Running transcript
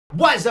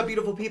What's up,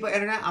 beautiful people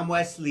internet? I'm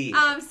Wesley.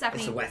 I'm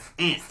Stephanie. It's Wes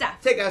and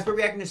Steph. Hey guys, we're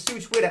reacting to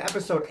Suchwita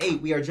episode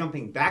 8. We are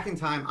jumping back in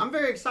time. I'm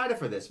very excited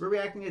for this. We're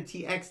reacting to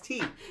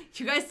TXT.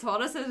 You guys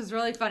told us this was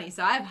really funny,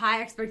 so I have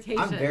high expectations.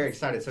 I'm very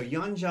excited. So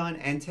YEONJUN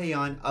and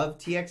Taehyun of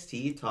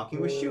TXT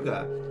talking with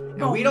Suga.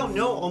 And we don't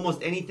know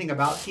almost anything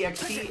about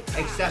TXT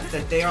except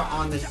that they are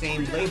on the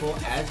same label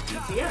as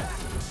BTS.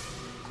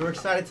 So we're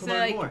excited to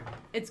learn more.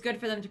 It's good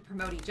for them to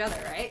promote each other,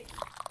 right?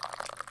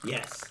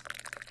 Yes.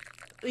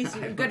 At least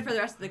good for the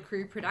rest of the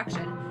crew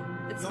production.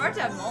 It's smart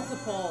to have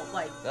multiple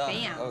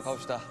fans.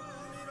 가봅시다.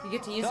 You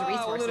get to use the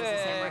resources the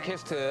same way.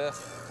 게스트.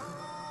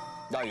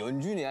 나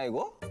연준이야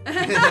이거?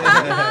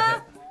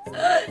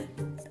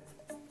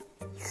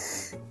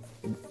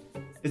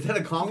 Is that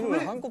a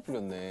compliment? 한껏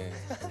부렸네.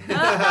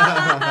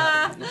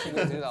 이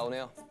친구들이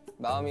나오네요.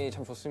 마음이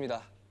참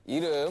좋습니다.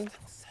 이름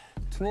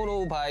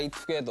투모로우 바이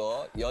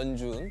투게더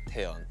연준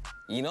태연.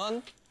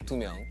 인원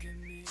 2명.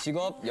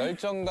 직업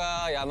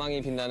열정과 야망이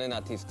빛나는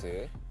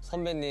아티스트.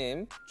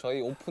 선배님,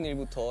 저희 오픈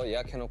일부터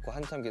예약해놓고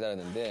한참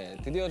기다렸는데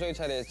드디어 저희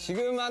차례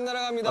지금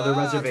만나러 갑니다. Other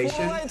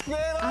reservation?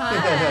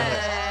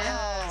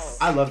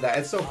 I love that.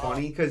 It's so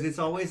funny because it's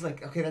always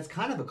like, okay, that's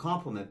kind of a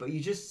compliment, but you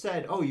just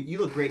said, oh, you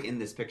look great in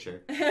this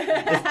picture.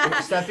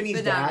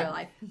 Stephanie's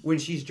dad, when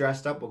she's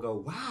dressed up, will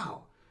go,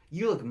 wow,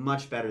 you look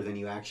much better than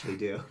you actually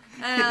do.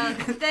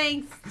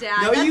 Thanks,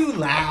 Dad. No, you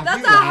laugh.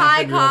 That's you a laugh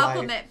high in real life.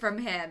 compliment from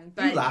him.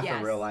 But You laugh yes,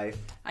 in real life.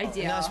 I do.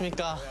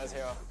 안녕하십니까.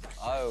 안녕하세요.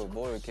 아유,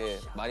 뭘 이렇게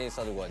많이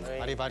싸들고 왔냐?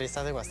 바리바리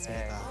싸들고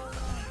왔습니다.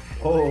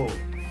 Oh.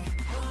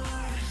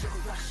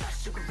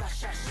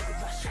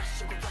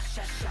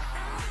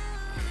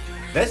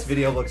 This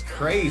video looks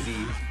crazy.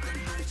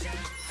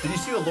 Did you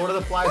see the Lord of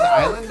the Flies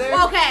island there?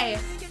 Okay,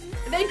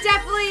 they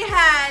definitely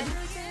had.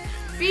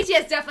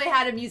 BTS definitely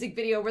had a music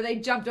video where they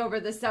jumped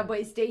over the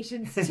subway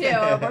stations too,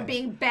 and were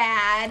being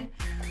bad.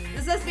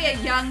 This must be a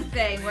young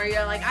thing where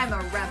you're like, I'm a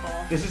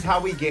rebel. This is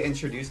how we get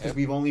introduced because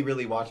we've only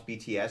really watched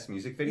BTS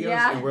music videos,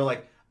 Yeah. and we're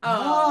like,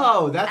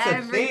 oh, that's a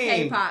Every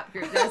thing. K-pop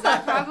group does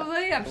that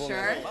probably, I'm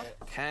sure.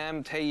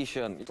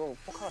 Temptation. 또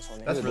포카가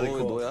전에 That's really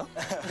cool. 너야?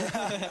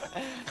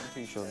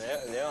 Temptation.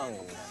 레어한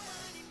겁니다.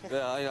 네,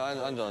 아니,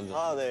 앉아.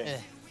 아,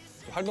 네.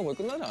 활동 거의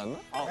끝나지 않았나?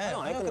 아, 네,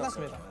 아예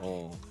끝났습니다.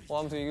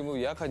 아무튼 이게 뭐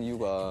예약한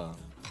이유가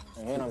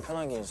형이랑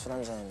편하게 술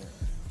한잔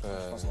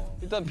해서.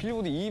 일단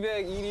빌보드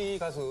 201위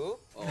가수.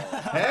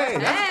 Hey,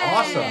 that's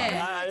awesome.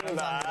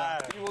 아닙니다.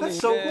 That's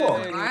so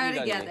cool. We're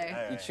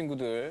together. 이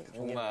친구들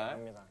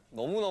정말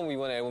너무너무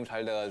이번에 앨범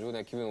잘 돼가지고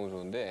내가 기분이 너무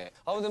좋은데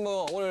아무튼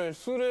뭐 오늘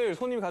술을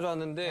손님이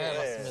가져왔는데 네,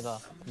 맞습니다.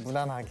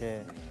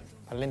 무난하게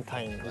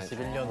발렌타인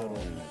 21년으로.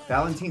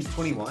 Valentine's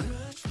 21?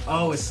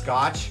 Oh, is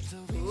scotch?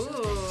 Ooh.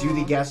 Do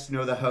the guests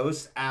know the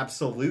host?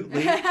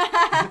 Absolutely.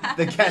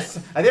 The guests,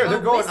 they're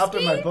going up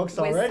in my books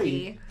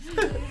already.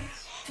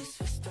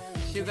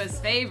 Suga's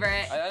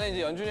favorite. 나는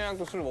이제 연준이랑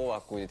또 술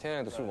먹어봤고 이제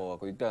태연이랑 또 술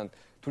먹어봤고 일단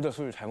둘 다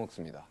술 잘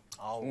먹습니다.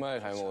 정말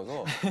잘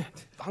먹어서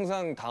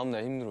항상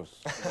다음날 힘들었어.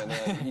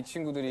 그러니까 이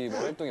친구들이 뭐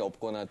활동이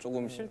없거나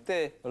조금 쉴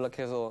때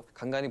연락해서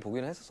간간히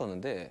보기는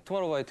했었었는데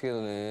투모로우 바이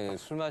투게더는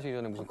술 마시기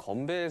전에 무슨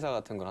건배사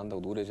같은 걸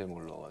한다고 노래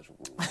제목을 넣어가지고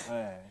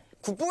네.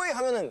 굿보이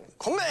하면은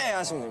건배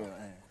하시면 됩니다.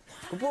 네.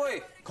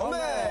 굿보이 건배!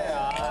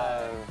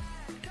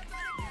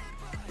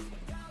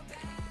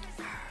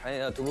 아니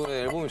나 두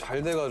분의 앨범이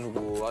잘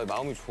돼가지고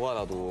마음이 좋아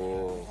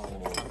나도.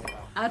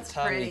 That's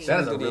참 이 pretty.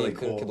 That is a 친구들이 really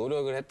그렇게 cool.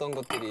 노력을 했던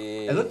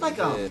것들이 It looked like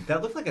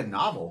that looked like a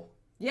novel.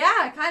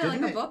 Yeah, kind of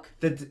Didn't like a it? book.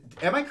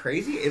 Am I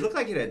crazy? It looked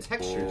like it had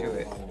texture to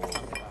it.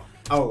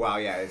 Oh wow,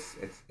 yeah,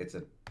 it's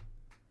a.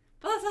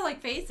 But that's not like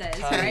faces,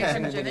 참 right? 이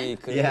From 친구들이 Jimin.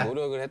 그렇게 Yeah.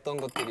 노력을 했던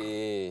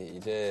것들이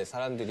이제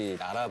사람들이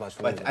알아봐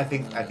주는 But I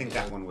think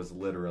that one was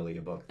literally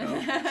a book. Though.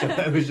 So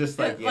it was just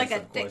like yes, Like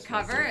a of thick course.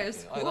 cover. It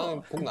was 아니, cool.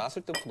 나는 곡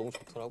나왔을 때부터 너무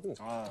좋더라고.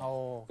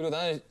 어, 그리고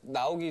나는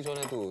나오기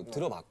전에도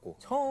들어봤고.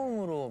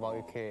 처음으로 막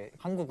이렇게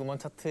한국 음원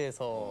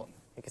차트에서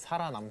이렇게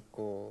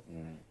살아남고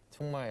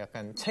정말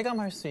약간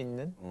체감할 수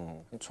있는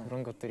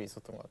그런 것들이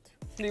있었던 것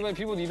같아요. 근데 이번에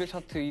빌보드 200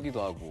 차트 1위도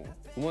하고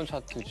음원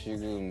차트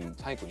지금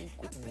상위권에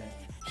있고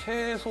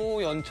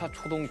최소 연차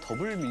초동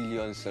더블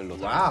밀리언셀러.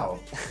 Wow,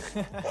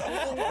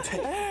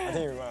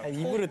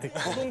 입으로 듣고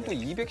초동도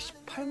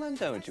 218만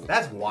장을 찍었어.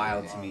 that's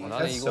wild to me.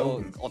 나는 That's 이거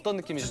so. 어떤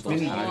느낌인지 너무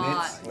Many 잘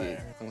units.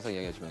 알겠어. 항상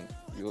이야기하지만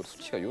요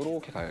수치가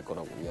요렇게 갈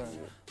거라고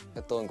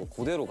했던 거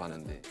그대로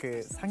가는데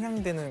그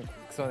상향되는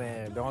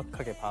곡선에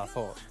명확하게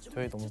봐서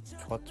저희 너무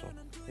좋았죠.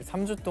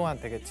 3주 동안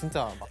되게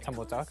진짜 막 잠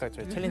못 자고 아까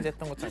저희 챌린지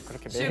했던 것처럼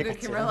그렇게 매일 같이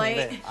Sugar can relate.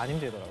 했는데 안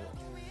힘들더라고요.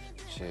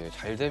 그치,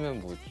 잘 되면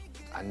뭐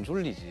안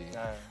졸리지.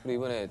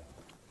 그리고 이번에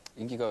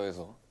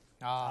인기가요에서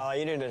아,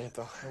 1일 내리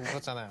또.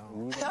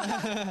 울었잖아요.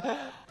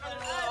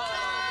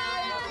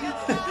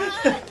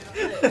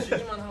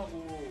 쉬기만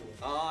하고.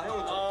 아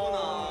형은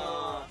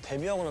졌구나.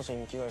 데뷔하고 나서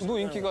인기가 너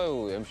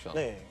인기가요 MC야.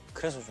 네.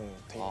 그래서 좀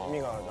되게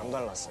의미가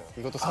남달랐어요.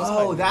 이것도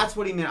Oh, 선사입니다. that's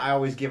what he meant. I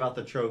always give out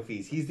the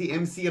trophies. He's the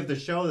MC of the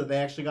show that they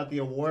actually got the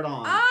award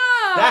on.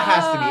 Oh, That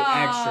has to be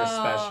extra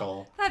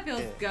special. That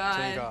feels good.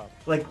 저희가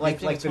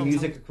Like the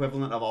music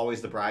equivalent of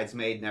Always the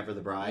Bridesmaid, Never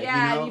the Bride. Yeah,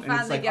 you know? you And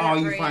it's finally like, get oh,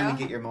 it you for finally you.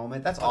 get your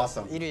moment. That's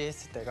awesome. 1위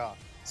했을 때가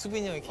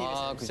수빈이 형이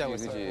KBS에 그치, 하고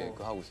그치. 있었고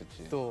그거 하고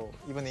있었지. 또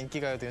이번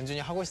인기가요도 연준이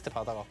하고 있을 때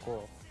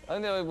받아갖고 아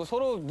근데 뭐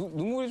서로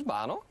눈물이 좀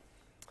많아?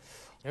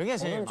 여기가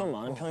제일 저는 좀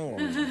많은 편인 것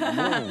같아요.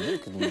 너는 왜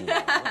이렇게 눈물이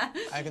많아?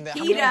 아니 근데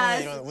He 한 번은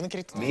does. 이런 우는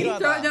캐릭터 Me?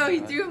 필요하다. No, he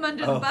threw him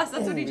under the bus.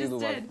 That's what he just 우리도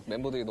막 did.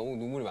 멤버들이 너무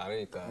눈물이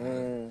많으니까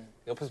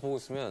옆에서 보고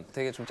있으면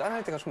되게 좀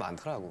짠할 때가 좀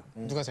많더라고.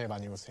 누가 제일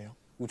많이 우세요?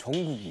 우리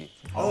정국이.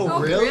 Oh,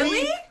 Oh, really?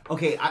 really?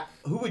 Okay,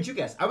 who would you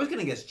guess? I was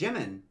gonna guess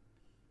Jimin.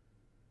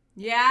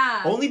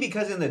 Yeah. Only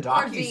because in the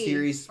Or V.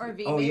 docu-series... Or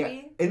V, oh, yeah.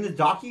 maybe? In the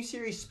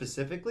docu-series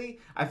specifically,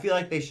 I feel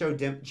like they showed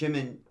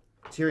Jimin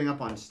tearing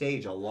up on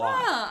stage a lot.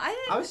 I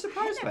I was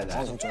surprised by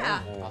that.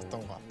 Yeah.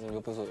 봤던 것 같아요.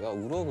 옆에서 야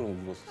울어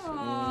그럼 울었었어.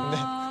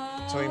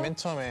 근데 저희 맨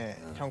처음에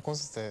형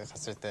콘서트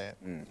갔을 때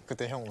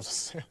그때 형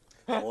웃었어요.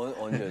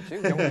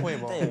 언제였지? 영포에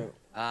뭐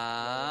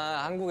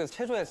아 한국에서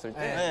체조했을 때.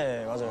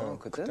 네, 맞아요.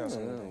 그때는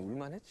그때였었는데.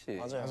 울만했지.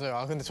 맞아요. 맞아요.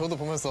 아 근데 저도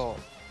보면서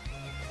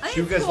I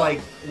think it's Suga's cool.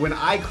 like, when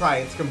I cry,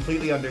 it's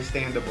completely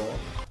understandable.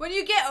 When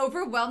you get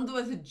overwhelmed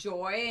with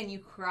joy and you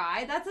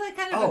cry, that's like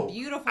kind of Oh, a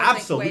beautiful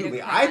absolutely. way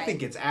to cry. I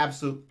think it's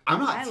absolute. I'm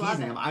not I love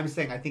teasing it. him. I'm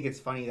saying I think it's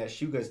funny that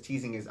Suga's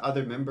teasing his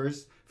other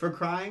members for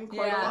crying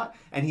quite a Yeah. lot.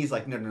 And he's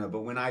like, no.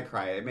 But when I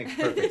cry, it makes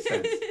perfect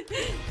sense.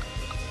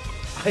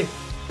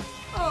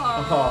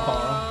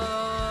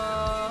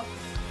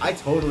 I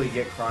totally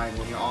get crying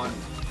when you're on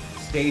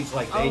stage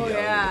like they Oh do.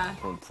 yeah.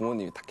 그럼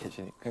부모님이 다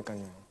계시니까.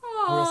 그러니까요.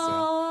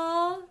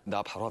 Aww.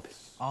 나 바로 앞에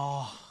있어.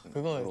 아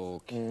그거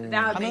이렇게.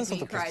 That would make me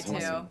하면서도 cry 계속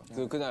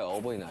too. 그날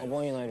어버이날.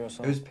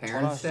 어버이날이어서 It was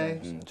Parents'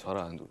 Day.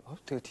 저랑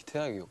되게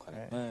디테일하게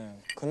기억하네. 네,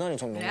 그날이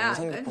전 너무 Yeah,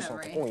 인상 good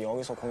깊었었고 memory.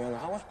 여기서 공연을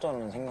하고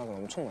싶다는 생각을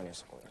엄청 많이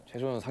했었거든요.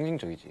 체조는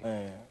상징적이지.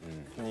 네.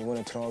 근데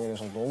이번에 들어가게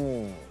돼서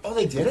너무 Oh,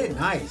 they did it.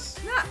 Nice.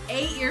 Not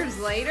 8 years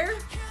later.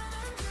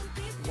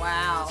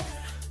 Wow.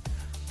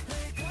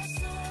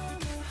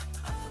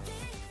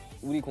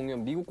 우리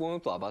공연 미국 공연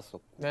또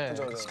와봤었고. 네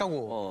그죠.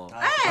 시카고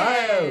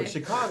Oh,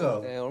 Chicago.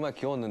 네, 얼마나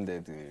귀여웠는데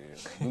애들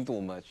눈도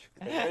못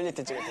맞추고.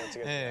 퀄리티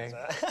찍었대요. 네.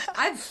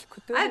 I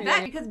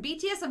bet because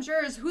BTS, I'm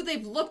sure, is who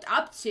they've looked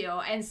up to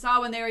and saw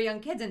when they were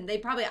young kids, and they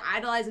probably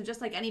idolize them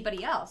just like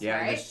anybody else, Yeah,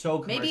 and right? they're so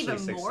Maybe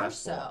commercially even more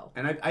successful. so.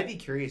 And I'd be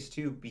curious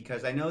too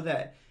because I know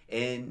that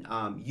in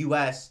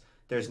U.S.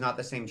 there's not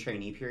the same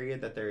trainee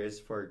period that there is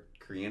for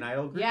Korean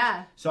idol groups.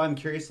 Yeah. So I'm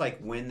curious, like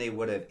when they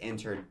would have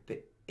entered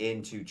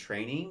into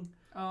training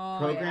Oh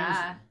programs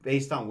yeah.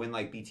 based on when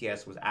like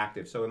BTS was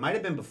active. So it might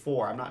have been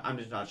before. I'm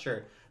just not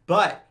sure.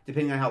 But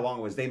depending on how long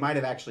it was, they might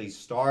have actually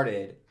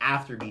started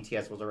after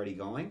BTS was already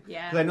going.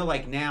 Yeah. Because I know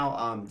like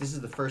now, this is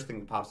the first thing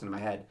that pops into my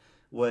head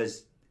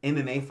was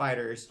MMA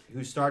fighters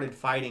who started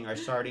fighting are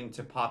starting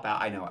to pop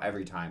out. I know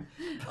every time.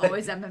 But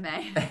Always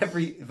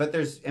MMA. but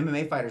there's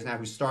MMA fighters now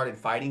who started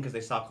fighting because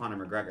they saw Conor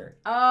McGregor.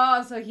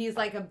 Oh, so he's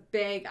like a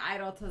big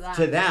idol to them.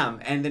 To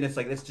them, and then it's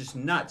like that's just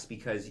nuts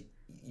because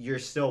you're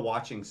still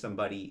watching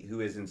somebody who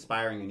is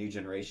inspiring a new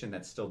generation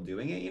that's still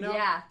doing it, you know?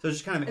 Yeah. So it's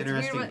just kind of an It's weird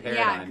interesting when-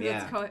 paradigm.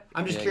 yeah, 'cause it's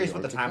I'm just curious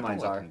what the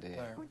timelines are.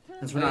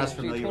 Since we're not as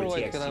familiar with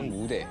TXT. TXT.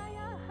 무대,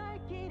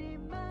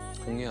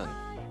 공연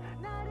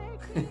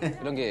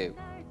이런 게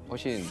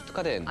훨씬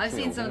특화된. I've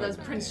seen some of those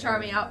Prince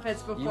Charming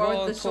outfits before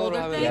with the 이번 shoulder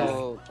투어를 thing.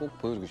 하면서 꼭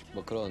보여주고 싶어.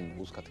 뭐 그런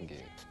모습 같은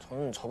게.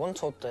 저는 저번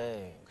투어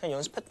때 그냥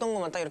연습했던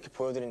것만 딱 이렇게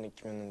보여드린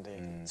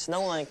느낌이었는데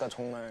지나고 나니까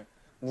정말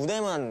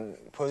무대만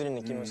보여드린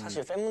느낌은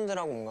사실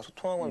팬분들하고 뭔가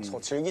소통하고는 더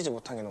즐기지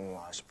못한 게 너무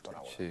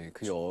아쉽더라고요. 그렇지.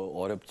 그게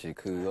어렵지.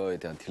 그거에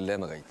대한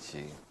딜레마가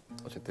있지.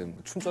 어쨌든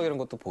춤적 이런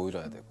것도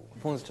보여줘야 되고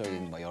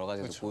퍼포먼스적인 막 여러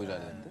가지도 보여줘야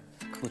되는데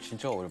그거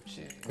진짜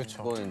어렵지.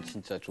 그쵸. 그거는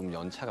진짜 좀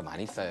연차가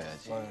많이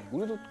쌓여야지. 네.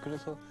 우리도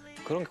그래서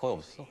그런 게 거의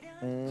없어.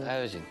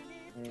 쌓여진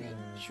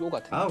쇼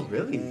같은 Oh, 느낌.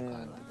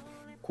 really?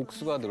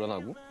 곡수가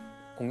늘어나고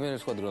공연의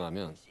수가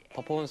늘어나면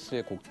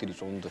퍼포먼스의 곡들이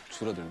좀 더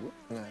줄어들고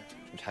네.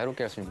 좀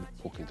자유롭게 할 수 있는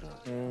곡들이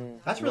늘어나죠.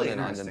 That's really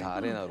이번에는 완전 interesting. 다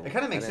아레나로. It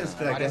kind of makes sense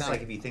because I guess Arena.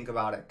 like if you think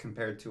about it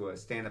compared to a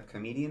stand-up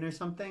comedian or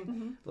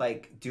something,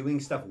 like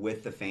doing stuff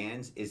with the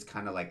fans is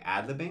kind of like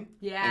ad-libbing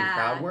Yeah. and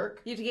crowd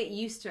work. You have to get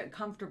used to it,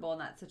 comfortable in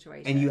that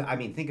situation. And I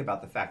mean, think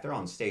about the fact they're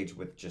on stage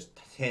with just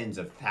tens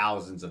of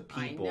thousands of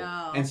people.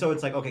 know. And so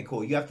it's like, okay,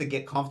 cool. You have to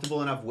get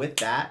comfortable enough with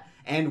that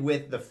and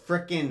with the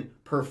frickin'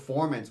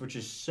 performance, which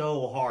is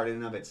so hard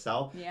in and of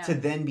itself, Yeah. to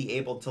then be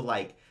able to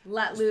like,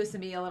 let loose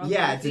and be a little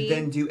yeah, goofy. to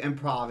then do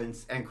improv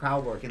and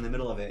crowd work in the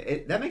middle of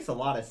it. That makes a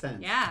lot of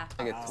sense. Yeah.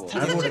 되게 또 He's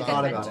I such a would've good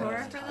thought about mentor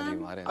it. for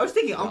them. I was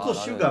thinking Uncle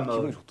Suga 기분이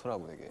mode.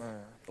 좋더라고 되게.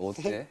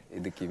 어때? 이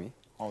느낌이?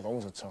 너무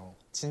좋죠.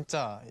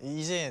 진짜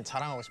이제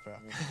자랑하고 싶어요.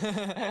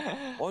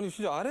 아니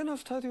진짜 아레나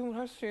스타디움을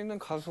할 수 있는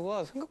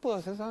가수가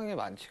생각보다 세상에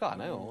많지가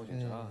않아요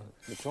진짜.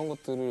 근데 그런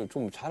것들을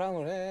좀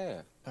자랑을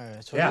해. 네,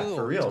 Yeah, 저희도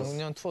for reals.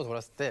 작년 투어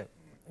돌았을 때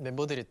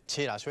멤버들이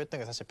제일 아쉬워했던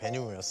게 사실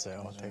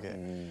베뉴였어요. 되게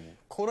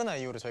코로나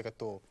이후로 저희가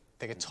또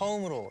되게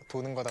처음으로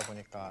도는 거다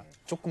보니까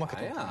조그맣게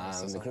도는 게 아니야. 근데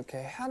있어서 그렇게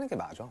해야 하는 게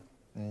맞아.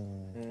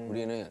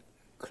 우리는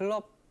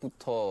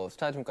클럽부터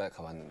스타디움까지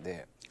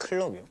가봤는데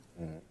클럽이요?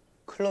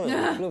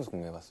 클럽에서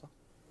공부해봤어?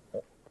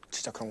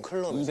 진짜 그럼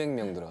클럽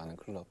 200명 들어가는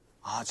클럽.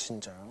 아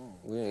진짜요?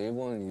 우리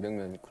일본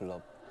 200명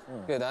클럽.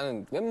 그러니까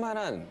나는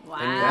웬만한 Wow.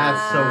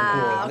 That's so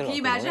cool. Can you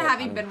imagine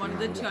having been one of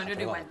the 200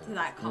 who went to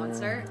that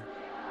concert?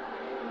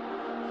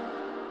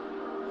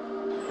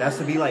 That's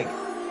to be like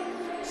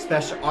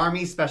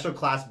Army Special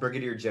Class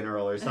Brigadier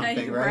General or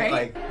something, right? Right.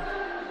 Like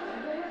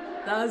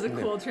That was a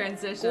cool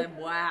transition.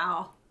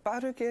 Wow.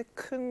 빠르게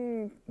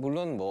큰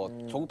물론 뭐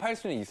조급할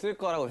수는 있을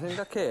거라고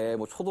생각해.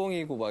 뭐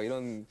초동이고 막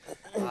이런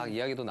막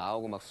이야기도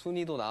나오고 막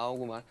순위도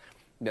나오고 막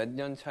몇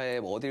년 차에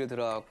뭐 어디를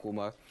들어갔고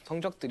막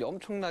성적들이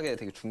엄청나게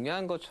되게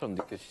중요한 것처럼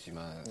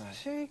느껴지지만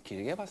사실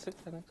길게 봤을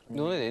때는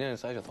너네 내년에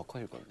사이즈가 더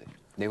커질 건데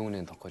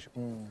내후년엔 더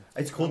커지고.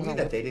 it's cool to me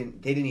that they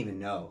didn't even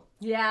know.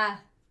 Yeah.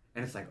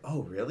 And it's like,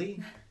 oh, really?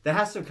 That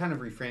has to kind of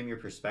reframe your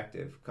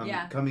perspective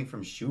coming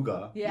from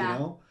Suga, you Yeah.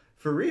 know?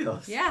 For real.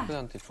 Yeah.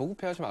 그들한테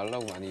조급해하지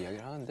말라고 많이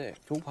이야기를 하는데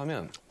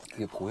조급하면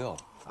그게 보여.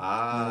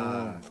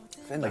 Ah.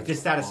 Like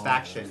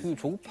dissatisfaction. 그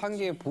조급한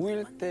게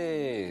보일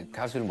때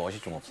가수는 멋이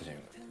좀 없어지는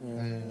거야.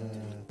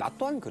 나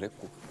또한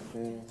그랬고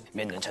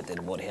몇 년 차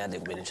때는 뭘 해야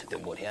되고 몇 년 차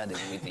때는 뭘 해야 되고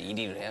이때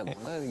 1위를 해야 하고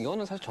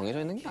이거는 사실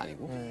정해져 있는 게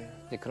아니고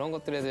근데 그런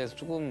것들에 대해서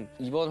조금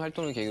이번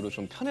활동을 계기로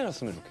좀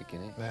편해졌으면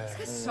좋겠긴 해.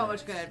 That's so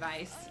much good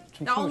advice.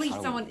 좀 Only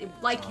잘하고. someone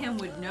like him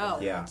would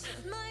know. Yeah.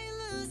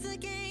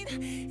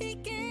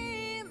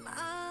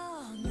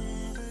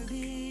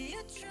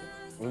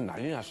 우린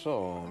난리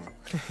났어.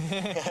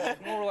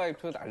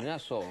 투모로우바이투 난리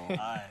났어.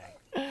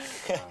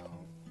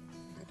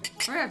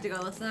 We're gonna have to go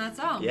listen to that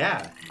song.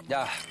 Yeah.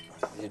 야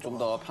이제 좀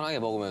더 편하게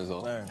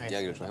먹으면서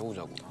이야기를 좀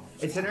해보자고.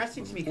 It's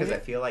interesting to me because I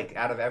feel like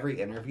out of every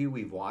interview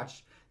we've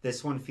watched,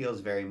 this one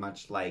feels very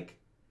much like,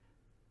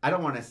 I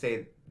don't want to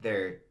say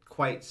they're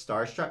quite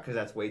starstruck because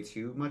that's way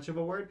too much of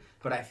a word,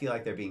 but I feel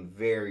like they're being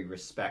very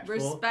respectful.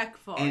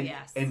 Respectful, and,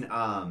 yes.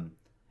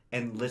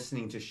 And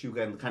listening to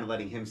Suga and kind of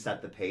letting him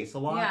set the pace a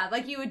lot. Yeah,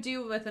 like you would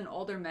do with an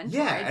older mentor.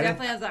 Yeah, It and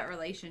definitely has that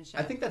relationship.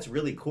 I think that's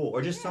really cool.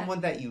 Or just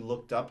someone that you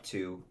looked up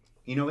to,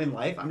 you know, in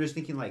life. I'm just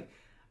thinking like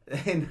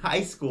in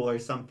high school or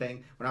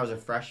something when I was a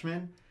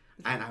freshman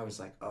and I was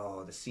like,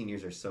 oh, the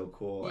seniors are so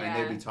cool. And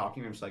they'd be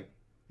talking to me. I'm just like,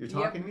 you're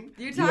talking to me?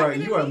 You're talking to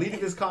me? You are leading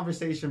this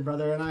conversation,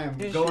 brother, and I am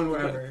going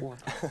wherever.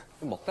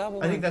 먹다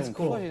I think 보면 that's 좀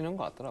cool. 풀어지는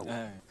것 같더라고.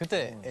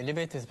 그때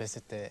엘리베이터에서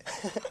뵀을 때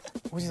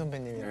호시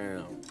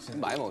선배님이랑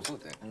많이 먹었어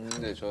그때.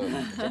 근데 저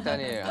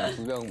잭다니엘 한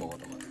 2병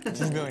먹었던 것 같아.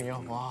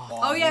 2명이요? 와.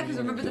 Oh yeah, because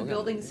remember the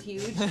building's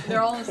huge.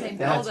 They're all in the same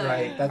That's building.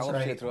 right. That's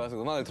작업실에 right.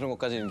 들어가서 음악을 들은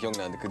것까지는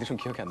기억나는데 그 뒤로는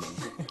기억이 안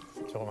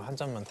나는데. 조금 한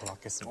잔만 더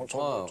받겠습니다.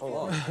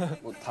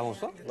 뭐다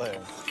먹었어?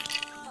 네.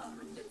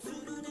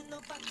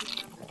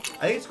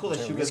 I think it's cool that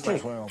Suga's 위스키를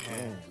like 좋아해요.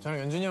 저랑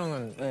연준이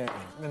형은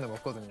맨날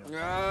먹거든요.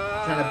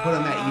 trying to put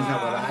him at ease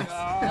and relax.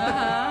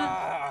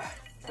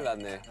 큰일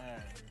났네.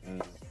 Can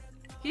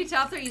you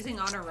tell if they're using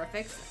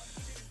honorifics?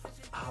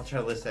 I'll try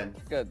to listen.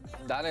 그러니까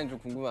나는 좀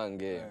궁금한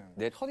게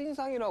내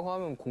첫인상이라고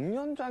하면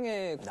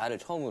공연장에 나를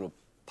처음으로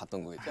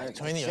봤던 거겠지?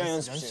 저희는 지하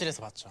연습실.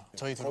 연습실에서 봤죠.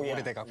 저희 둘 거기야.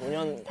 오래돼갖고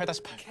 5년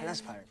 8-8.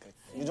 8-8 그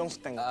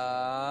유정식 땡. 형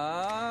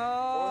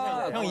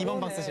 2번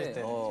방 쓰실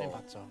때 어. 저희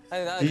봤죠.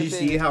 아니 나는 Did you 그때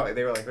see how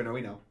they were like, oh, no,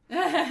 we know.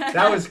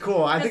 That was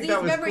cool. I think these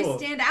that was memories cool.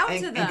 stand out and,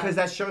 to them. because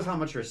that shows how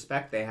much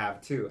respect they have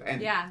too.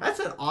 And Yeah. that's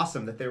an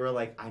awesome that they were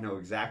like, I know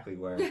exactly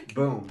where.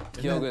 Boom.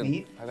 Isn't that 기억은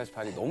neat?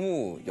 8-8이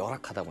너무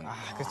열악하다 보니까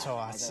아 그쵸.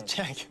 아 진짜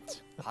최악이었죠.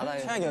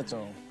 바다에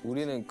최악이었죠.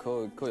 우리는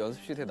그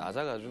연습실에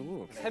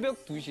낮아가지고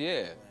새벽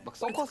 2시에 막 It's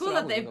cool 서커스를 that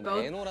하고 they 있는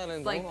both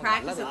애노라는 like 거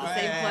practice at the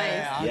same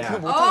place. 아, Yeah.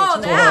 그거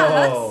Oh, 못하면 yeah,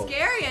 Whoa. that's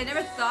scary. I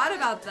never thought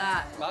about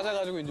that.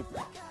 맞아가지고 이제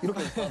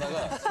이렇게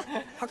하다가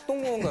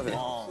학동공원 가서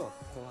했었어.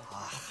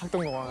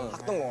 학동공원.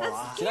 학동공원.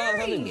 아, 지나가는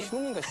사람들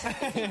미친놈인가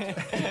싶어.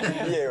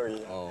 이해요,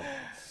 이해.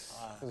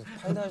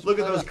 Look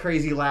at those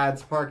crazy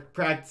lads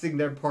practicing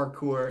their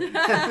parkour.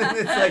 And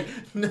it's like,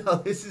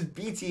 no, this is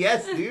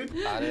BTS, dude.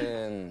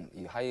 나는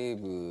이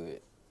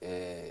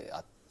하이브의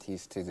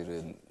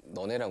아티스트들은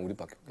너네랑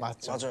우리밖에 없겠다.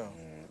 맞죠. 맞아요.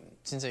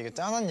 진짜 이게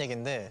짠한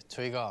얘기인데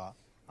저희가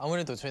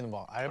아무래도 저희는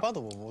뭐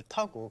알바도 뭐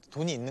못하고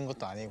돈이 있는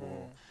것도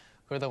아니고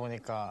그러다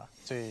보니까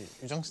저희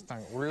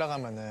유정식당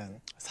올라가면은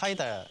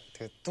사이다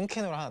그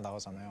뚱캔으로 하나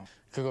나오잖아요.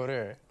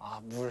 그거를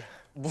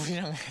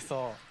물이랑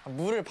해서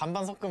물을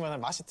반반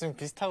섞으면 맛이 좀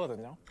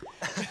비슷하거든요.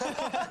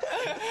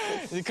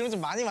 이제 그럼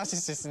좀 많이 마실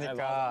수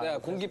있으니까. 내가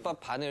공깃밥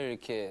반을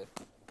이렇게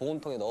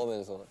보온통에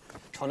넣으면서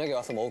저녁에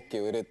와서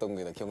먹을게요 이랬던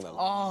게 나 기억나고.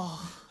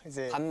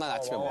 이제 반만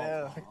아침에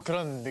먹어.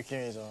 그런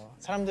느낌이죠.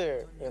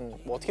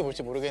 사람들은 뭐 어떻게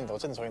볼지 모르겠는데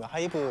어쨌든 저희는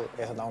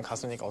하이브에서 나온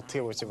가수니까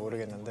어떻게 볼지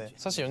모르겠는데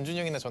사실 연준이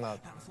형이나 저나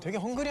되게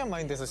헝그리한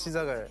마인드에서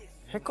시작을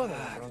했거든요.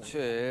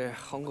 그렇지,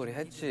 헝그리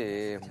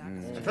했지. I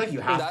feel like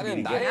you have to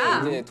be 나는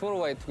together. 이제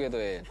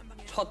투모로우바이투게더의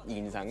첫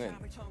인상은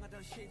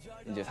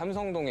이제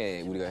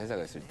삼성동에 우리가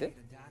회사가 있을 때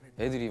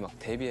애들이 막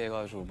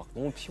데뷔해가지고 막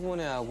너무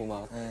피곤해하고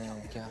막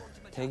그냥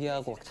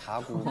대기하고 막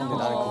자고 근데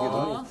나는 그게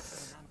너무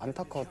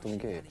안타까웠던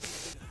게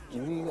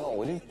우리가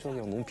어릴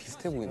적이랑 너무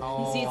비슷해 보이네.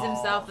 He sees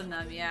himself in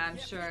them. Yeah, I'm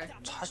sure.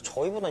 사실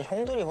저희보다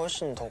형들이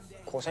훨씬 더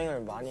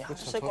고생을 많이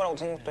하셨을 거라고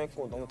생각도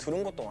했고 너무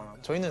들은 것도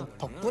많았고 저희는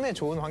덕분에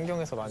좋은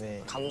환경에서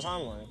많이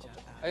감사한 마음일까.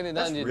 아니 근데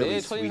난 That's 이제 really 내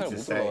sweet 첫인상을 to 못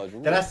say.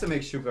 들어가지고. That has to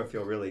make Suga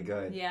feel really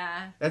good.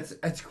 Yeah. That's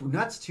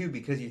nuts too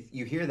because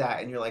you hear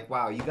that and you're like,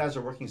 wow, you guys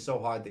are working so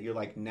hard that you're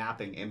like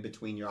napping in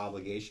between your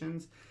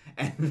obligations,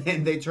 and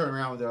then they turn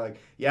around and they're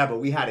like, yeah, but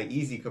we had it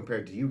easy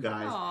compared to you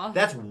guys. Aw.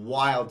 That's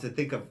wild to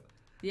think of.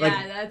 Yeah,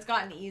 Like, that's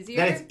gotten easier.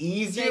 That it's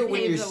easier They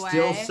when you're paved the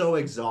still way. so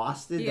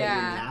exhausted that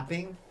Yeah. you're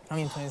napping.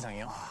 형님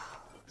첫인상이요?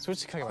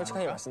 솔직하게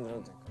솔직하게 말할까?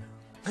 말씀드려도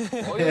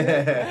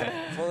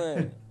될까요?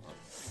 저는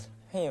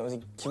형이 어제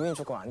기분이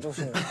조금 안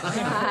좋으신 것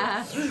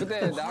같아요.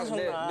 그때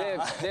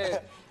내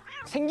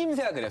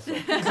생김새가 그랬어.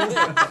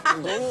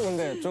 너무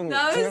근데 좀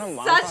That 중요한 was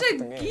마음 such a.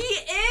 같았던 He 게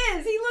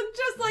is. He looked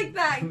just like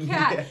that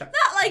cat.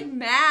 Not like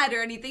mad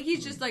or anything.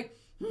 He's just like.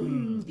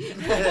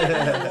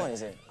 한번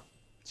이제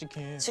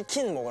치킨.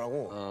 치킨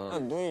먹으라고 야,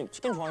 너희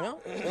치킨 좋아하냐?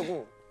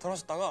 이러고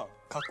들어왔다가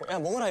갖고 야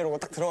먹으라 이러고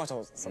딱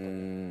들어가셨어.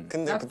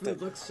 근데 That 그때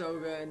food looks so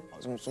good.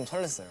 좀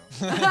설렜어요.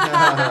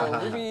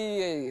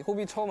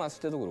 호비 처음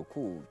왔을 때도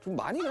그렇고 좀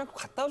많이 그냥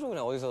갖다 줘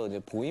그냥 어디서 이제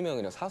보이면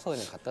그냥 사서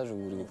그냥 갖다 주고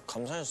그리고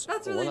감사했어요.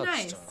 That's really 워낙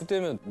nice.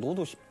 그때면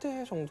너도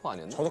 10대 정도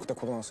아니었나? 저도 그때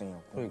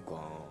고등학생이었고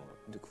그러니까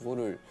근데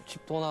그거를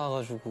집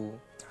떠나가지고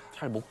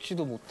잘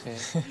먹지도 못해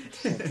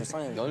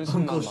불쌍해.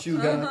 연습만 막 Uncle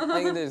Suga.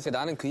 아니 근데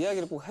나는 그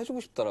이야기를 꼭 해주고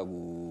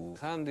싶더라고.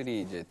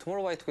 사람들이 이제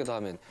투모로우바이투게더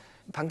하면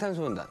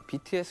방탄소년단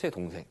BTS의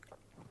동생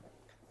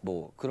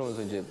뭐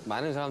그러면서 이제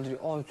많은 사람들이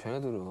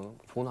쟤네들은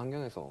좋은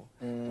환경에서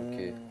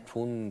이렇게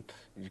좋은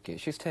이렇게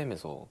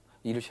시스템에서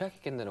일을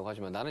시작했겠네라고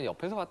하지만 나는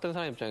옆에서 봤던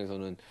사람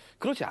입장에서는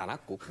그렇지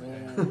않았고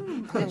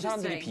항상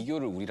사람들이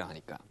비교를 우리랑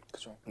하니까.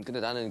 그죠. 근데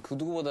나는 그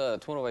누구보다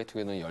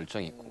투모로우바이투게더는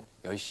열정이 있고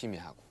열심히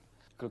하고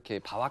그렇게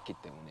봐왔기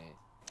때문에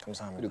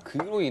감사합니다.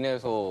 그리고 그로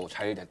인해서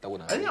잘 됐다고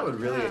I think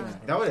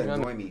나는. that would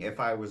annoy me if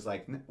I was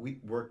like, we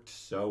worked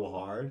so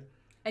hard,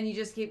 And you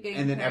just keep getting.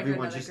 and then compared to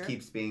everyone another just group.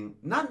 keeps being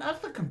not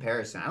the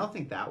comparison. I don't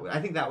think that would.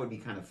 I think that would be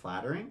kind of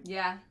flattering.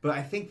 Yeah. But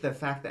I think the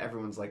fact that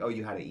everyone's like, oh,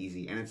 you had it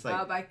easy, and it's like,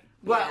 Oh, but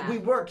well, yeah. we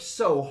worked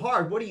so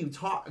hard. What are you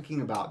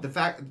talking about? The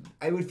fact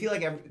I would feel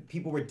like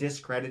people were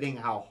discrediting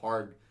how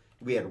hard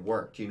we had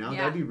worked. You know,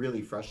 Yeah. that'd be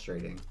really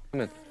frustrating.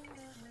 그러면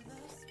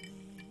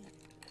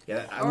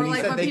Yeah, Or when he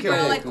like said when they people could.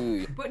 are like,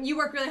 그 but you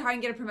work really hard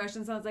and get a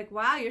promotion. Someone's like,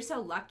 wow, you're so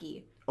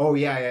lucky. Oh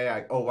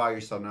yeah. Oh wow,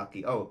 you're so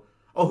lucky. Oh,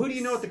 who do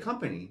you know at the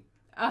company?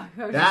 Oh,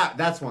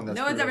 That's one that's.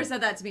 no one's brutal. ever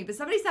said that to me, but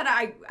somebody said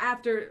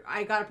after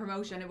I got a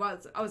promotion.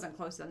 I wasn't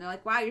close to them. They're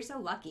like, wow, you're so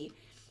lucky.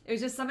 It was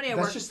just somebody I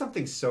That's worked. just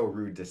something so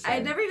rude to say. I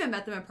had never even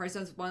met them in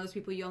person. It's one of those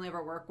people you only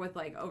ever work with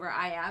like over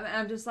IM, and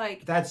I'm just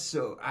like, That's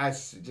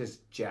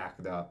just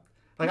jacked up.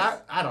 Like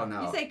I don't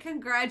know. you say Yeah,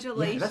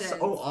 congratulations. that's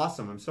so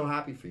awesome. I'm so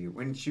happy for you.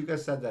 When Suga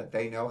said that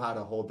they know how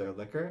to hold their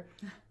liquor,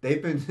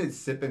 they've been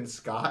sipping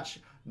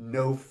scotch,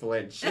 no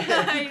flinch.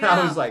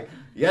 I was like,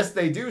 yes,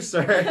 they do,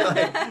 sir.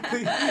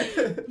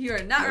 Like, You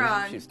are not 연습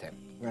wrong. 시스템.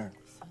 네.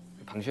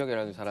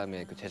 방시혁이라는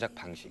사람의 그 제작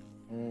방식,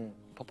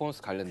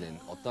 퍼포먼스 관련된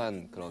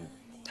어떠한 그런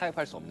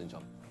타협할 수 없는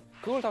점,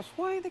 그걸 다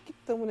소화해냈기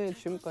때문에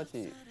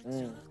지금까지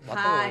High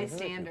왔다고 생각이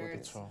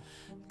standards. 들거든.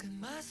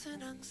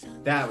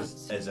 that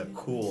was as a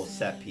cool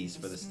set piece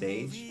for the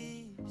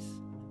stage.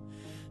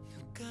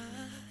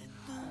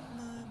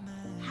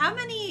 How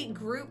many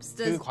groups 그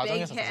does Big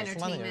과정에서 Hit 사실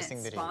수많은 Entertainment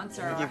연습생들이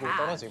sponsor or 이기고 have?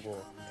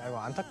 떨어지고 이거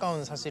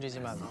안타까운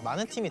사실이지만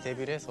많은 팀이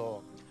데뷔를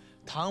해서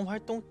다음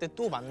활동 때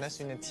또 만날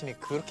수 있는 팀이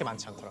그렇게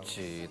많지 않더라고요.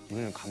 그렇지.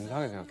 우리는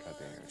감사하게 생각해야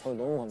돼. 저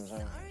너무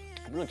감사해요.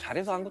 물론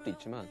잘해서 한 것도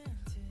있지만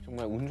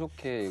정말 운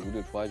좋게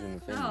우리를 좋아해주는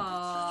팬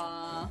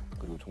Aww.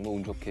 그리고 정말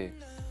운 좋게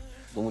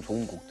너무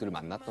좋은 곡들을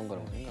만났던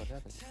거라고 생각을 해야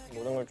돼.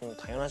 모든 걸 좀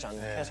당연하지 않게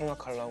네.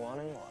 생각하려고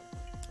하는 것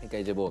같아요. 그러니까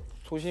이제 뭐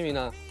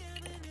소심이나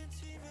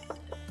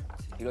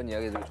이런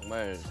이야기들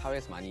정말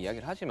사회에서 많이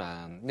이야기를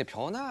하지만 근데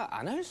변화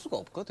안 할 수가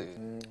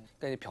없거든.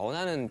 그러니까 이제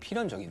변화는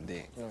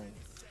필연적인데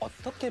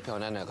어떻게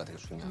변하냐가 되게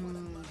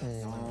중요하거든.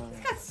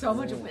 He's got so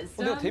much 근데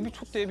wisdom. 데뷔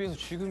초 데뷔해서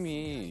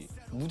지금이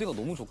무대가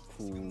너무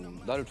좋고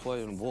나를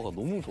좋아해주는 뭐가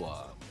너무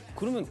좋아.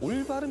 그러면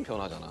올바른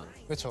변화잖아.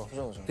 그렇죠.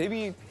 그죠.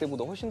 데뷔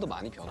때보다 훨씬 더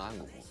많이 변화한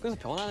거고. 그래서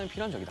변화는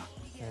필연적이다.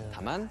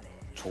 다만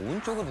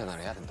좋은 쪽으로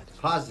변화를 해야 된다.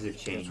 Positive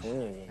change.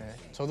 좋은 얘기. 네,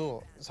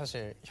 저도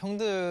사실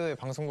형들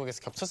방송국에서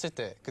겹쳤을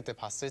때 그때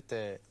봤을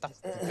때 딱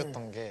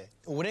느꼈던 게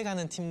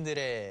오래가는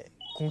팀들의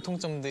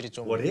공통점들이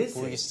좀 What is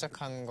보이기 it?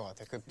 시작한 것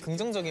같아요. 그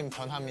긍정적인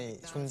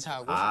변함이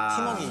존재하고 아.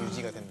 팀워크가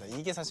유지가 된다.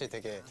 이게 사실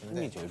되게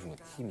힘이 제일 중요해.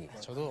 힘이.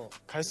 저도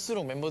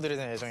갈수록 멤버들에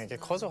대한 애정이 이렇게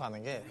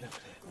커져가는 게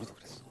우리도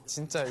그랬어.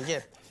 진짜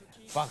이게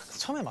막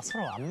처음에 막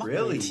서로 안 맞고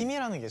Really?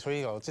 팀이라는 게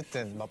저희가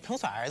어쨌든 막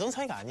평소에 알던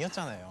사이가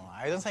아니었잖아요.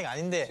 알던 사이가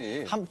아닌데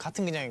그치.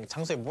 같은 그냥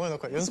장소에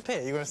모여놓고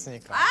연습해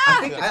이거였으니까. I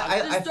think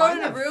I Just find throw it in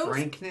that a room?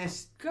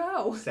 frankness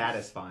Go.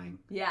 satisfying.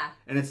 Yeah.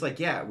 And it's like,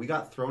 yeah, we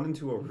got thrown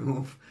into a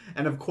room,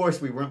 and of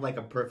course we weren't like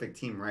a perfect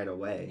team right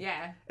away.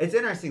 Yeah. It's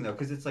interesting though,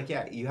 because it's like,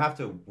 yeah, you have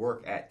to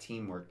work at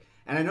teamwork.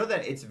 And I know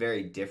that it's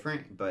very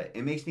different, but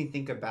it makes me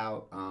think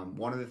about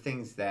one of the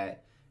things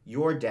that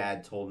your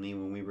dad told me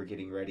when we were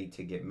getting ready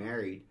to get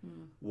married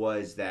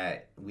was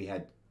that we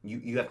had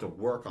you have to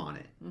work on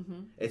it.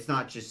 It's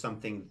not just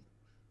something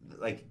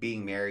like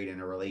being married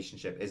in a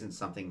relationship isn't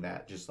something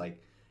that just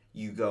like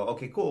you go,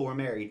 okay, cool, we're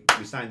married,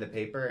 we signed the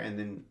paper, and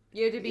then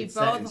you have to be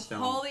both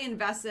wholly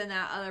invested in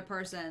that other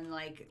person,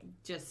 like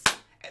just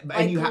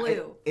and you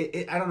glue.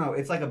 I don't know,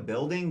 it's like a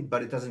building,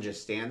 but it doesn't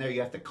just stand there.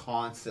 You have to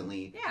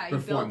constantly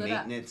perform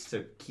maintenance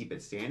to keep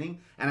it standing.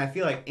 And I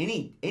feel like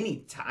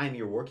any time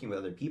you're working with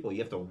other people, you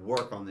have to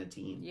work on the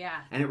team.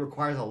 Yeah. And it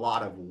requires a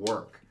lot of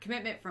work.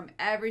 Commitment from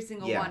every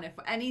single one. If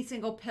any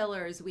single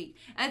pillar is weak.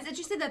 And it's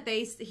interesting that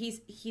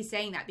he's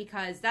saying that,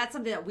 because that's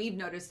something that we've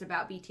noticed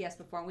about BTS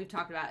before, and we've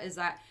talked about, is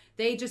that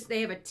they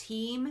have a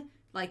team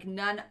like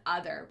none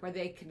other, where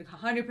they can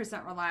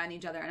 100% rely on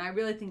each other. And I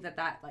really think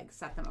that like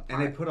set them apart.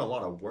 And they put a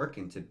lot of work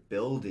into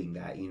building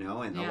that, you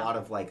know, and a lot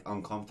of like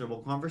uncomfortable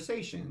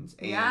conversations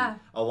and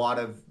a lot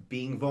of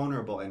being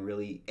vulnerable and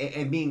really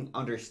and being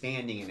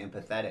understanding and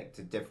empathetic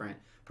to different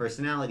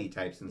personality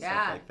types and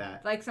stuff like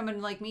that. Like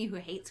someone like me who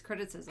hates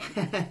criticism.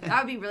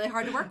 That would be really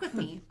hard to work with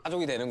me.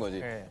 가족이 되는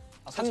거지.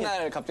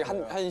 한날 갑자기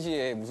한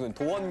시에 무슨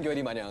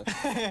도원결의 마냥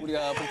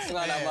우리가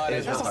복숭아 나무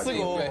아래서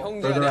쓰고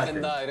형제가 돼야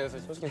된다 이래서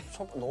솔직히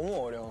너무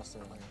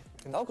어려웠어요.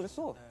 나도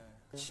그랬어.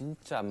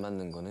 진짜 안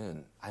맞는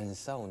거는 안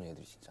싸우는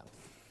애들이 진짜.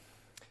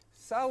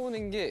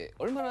 싸우는 게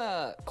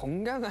얼마나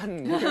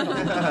건강한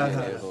관계에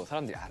대해서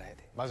사람들이 알아야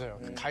돼. 맞아요.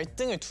 그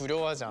갈등을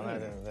두려워하지 않아야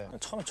되는데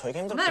처음에 저희가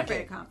힘들었던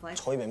게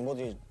저희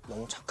멤버들이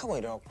너무 착하고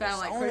이래갖고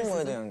싸우는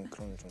거에 대한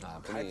그런 좀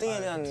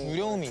갈등에 대한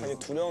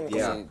두려움이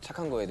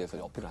착한 거에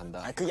대해서 어필을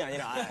한다. 아 그게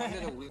아니라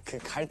그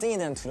갈등에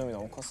대한 두려움이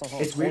너무 컸어서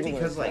It's weird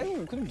because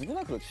like 그럼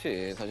누구나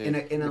그렇지 사실.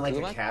 In a like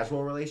a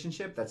casual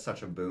relationship, that's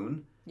such a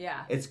boon.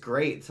 Yeah. It's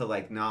great to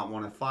like not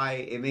want to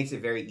fight. It makes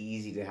it very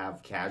easy to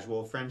have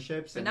casual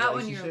friendships and not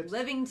relationships. When you're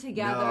living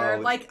together.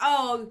 No. Like,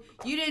 oh,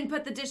 you didn't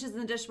put the dishes in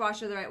the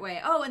dishwasher the right way.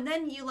 Oh, and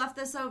then you left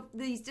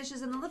these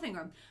dishes in the living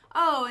room.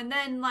 Oh, and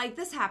then like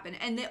this happened.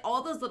 And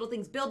all those little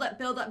things build up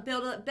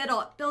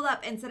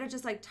instead of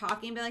just like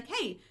talking and be like,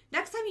 hey,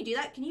 next time you do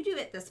that, can you do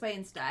it this way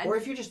instead? Or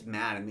if you're just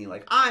mad at me,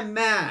 like, I'm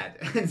mad.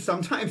 And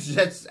sometimes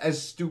that's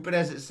as stupid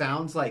as it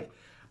sounds, like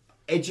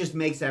it just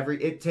makes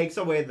it takes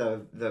away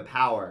the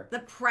power. The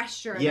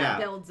pressure that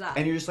builds up.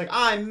 And you're just like,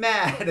 I'm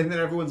mad. And then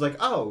everyone's like,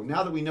 oh,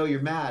 now that we know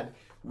you're mad,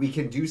 we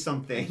can do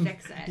something.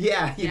 Fix it.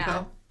 Yeah, you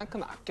know?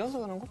 그만큼 아껴서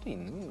가는 것도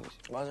있는 거지.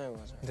 맞아요.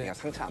 그냥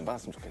상처 안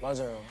받았으면 좋겠다.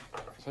 맞아요.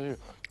 사실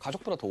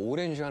가족보다 더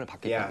오랜 시간을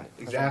받기 때문에. Yeah,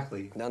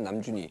 exactly. 난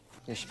남준이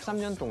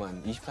 13년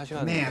동안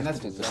 24시간. Man,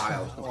 that's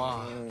wild.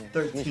 와,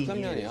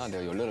 13년이야.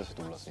 내가 18살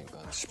때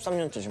올랐으니까.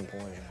 13년째 지금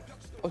보고 계신 거예요.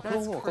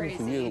 그럼 아까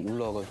그 위에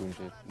올라와가지고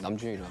이제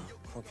남준이랑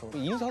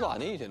인사도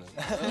안 해 이제는.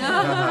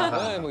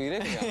 네, 뭐 이래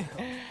그냥.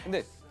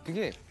 근데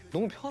그게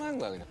너무 편한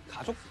거야 그냥.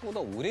 가족보다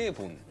오래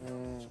본.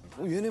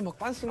 얘네 막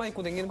빤스만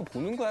입고 다니는 거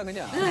보는 거야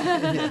그냥.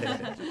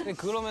 근데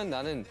그러면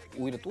나는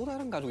오히려 또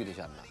다른 가족이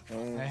되지 않나.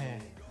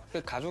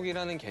 그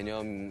가족이라는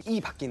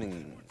개념이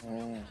바뀌는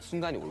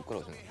순간이 올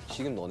거라고 생각해.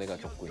 지금 너네가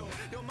겪고 있는.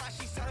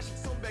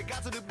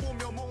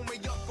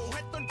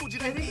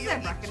 I think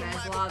I've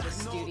recognized a lot of the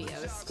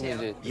studios too.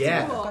 근데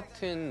이제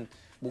똑같은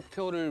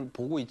목표를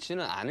보고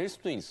있지는 않을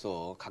수도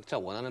있어. 각자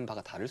원하는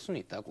바가 다를 수는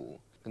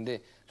있다고.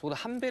 근데 적어도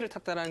한 배를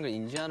탔다라는 걸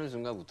인지하는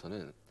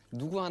순간부터는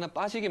누구 하나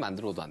빠지게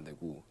만들어도 안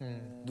되고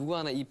누구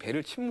하나 이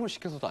배를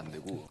침몰시켜서도 안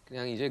되고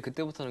그냥 이제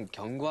그때부터는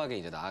견고하게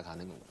이제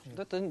나아가는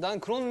거죠. 난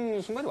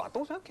그런 순간이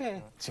왔다고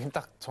생각해. 지금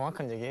딱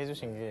정확한 얘기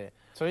해주신 게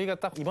저희가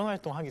딱 이번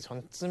활동하기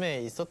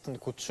전쯤에 있었던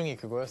고충이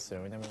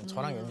그거였어요. 왜냐면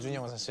저랑 연준이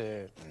형은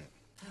사실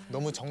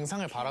너무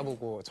정상을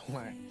바라보고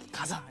정말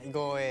가자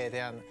이거에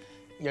대한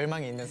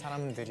열망이 있는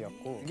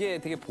사람들이었고 이게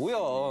되게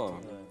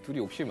보여. 둘이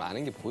욕심이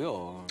많은 게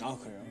보여. 아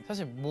그래요?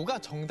 사실 뭐가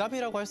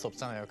정답이라고 할 수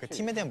없잖아요. 그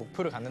팀에 대한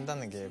목표를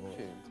갖는다는 게 뭐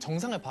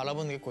정상을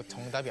바라보는 게 꼭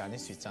정답이 아닐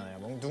수 있잖아요.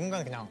 뭐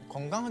누군가는 그냥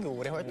건강하게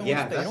오래 활동하고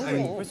싶다 이런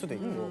게 목표일 수도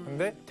있고.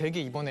 근데 되게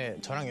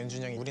이번에 저랑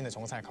연준이 형이 우리는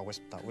정상을 가고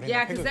싶다.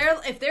 Yeah, because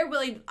if they're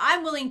willing,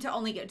 I'm willing to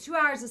only get 2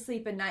 hours of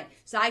sleep a night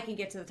so I can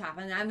get to the top.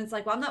 And I'm just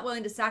like, well, I'm not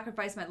willing to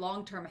sacrifice my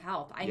long-term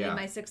health. I need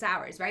my 6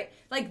 hours, right?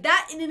 Like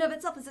that in and of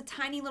itself is a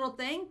tiny little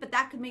thing, but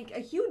that could make a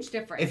huge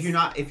difference. If you're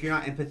not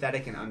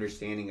empathetic and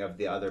understanding of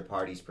the other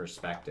party's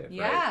perspective,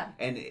 right?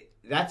 And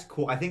that's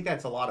cool. I think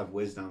that's a lot of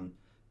wisdom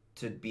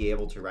to be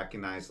able to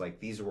recognize like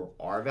these were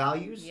our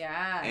values.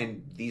 Yeah.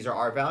 And these are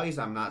our values.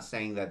 I'm not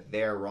saying that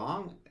they're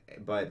wrong,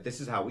 but this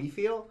is how we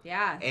feel.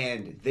 Yeah.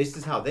 And this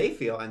is how they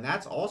feel, and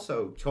that's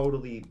also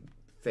totally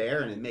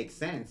fair and it makes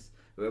sense.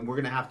 We're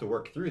going to have to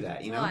work through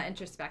that, you know? A lot of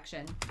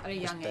introspection at a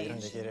young age.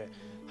 이런 얘기를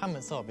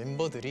하면서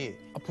멤버들이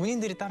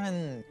본인들이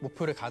다른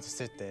목표를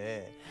가졌을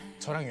때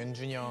저랑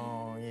연준이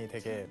형이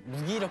되게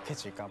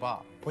무기력해질까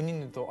봐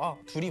본인들도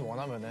둘이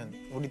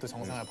원하면은 우리도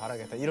정상을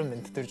바라겠다 이런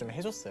멘트들을 좀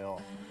해줬어요.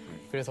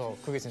 그래서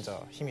그게 진짜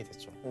힘이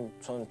됐죠.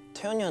 전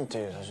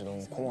태연이한테 사실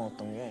너무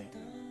고마웠던 게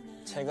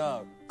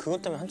제가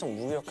그것 때문에 한참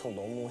무기력하고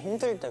너무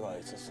힘들 때가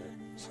있었어요.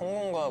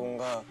 성공과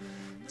뭔가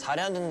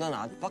잘해야 된다는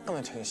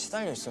압박감에 되게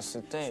시달려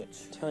있었을 때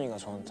태연이가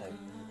저한테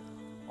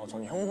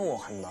저는 형 보고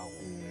간다고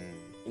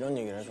이런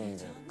얘기를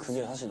해줬는데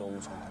그게 사실 너무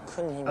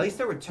큰 힘이. At least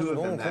there were two of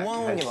them 너무 that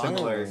고마운 had 게 많은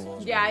similar, 거예요.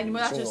 Yeah, and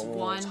not 지금 just 너무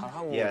one.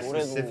 잘하고 yeah,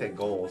 specific 노래도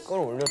goals.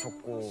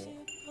 끌어올려줬고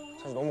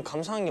사실 너무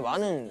감사한 게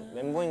많은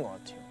멤버인 것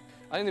같아요.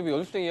 아니 근데 뭐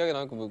연습생 이야기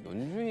나니까 뭐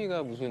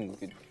연준이가 무슨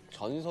그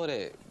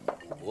전설의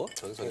뭐?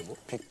 전설의 뭐?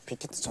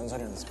 빅히트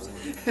전설이라는 스포츠.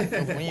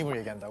 본인 입을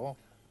얘기한다고?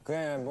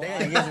 그냥 뭐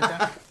내가 얘기해줄 때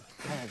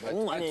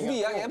너무 많이 둘이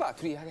얘기하고 이야기해봐.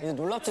 둘이 이야기해. 이제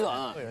놀랍지도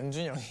않아.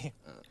 연준이 형이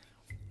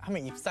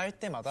하면 입사할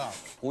때마다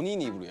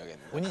본인 입으로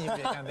이야기했네. 본인 입을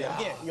얘기하는데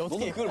이게 너도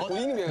어떻게 그걸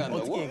본인 입에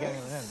얘기한다고? 어떻게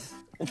얘기하냐면은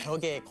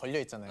벽에 걸려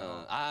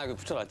있잖아요. 아, 그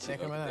붙여놨지. 네,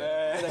 그러면은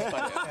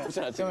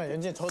붙여놨지. 그러면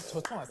연준이 저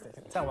처음 왔을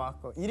때 딱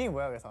와갖고 이름이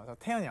뭐야 그래서 저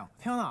태현이 형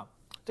태현아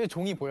저기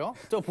종이 보여?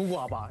 저 보고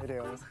와봐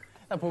이래요. 그래서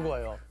나 보고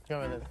와요.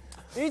 그러면은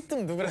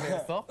 1등 누구라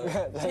되겠어?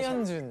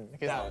 최현준.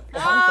 그래서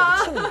다음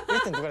거 춤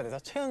 1등 누구라 돼서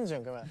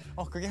최현준. 그러면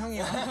그게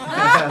형이야. 아니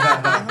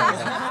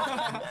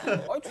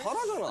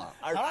잘하잖아.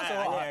 잘하죠.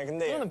 아니야,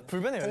 근데 그거는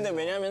불변해요. 근데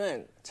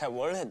왜냐면은 제가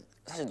원래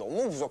사실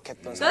너무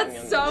부족했던 That's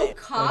so 사람이었는데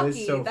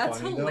cocky. so That's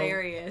funny, though.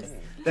 hilarious.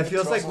 That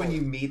feels like when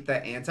you meet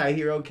the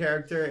anti-hero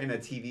character in a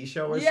TV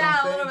show or Yeah, a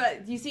something. little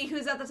bit. Do you see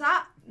who's at the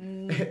top?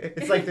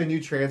 It's like the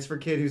new transfer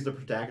kid who's the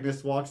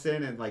protagonist walks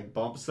in and like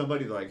bumps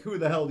somebody. They're like, "Who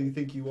the hell do you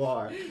think you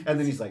are?" And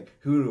then he's like,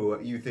 "Who do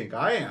you think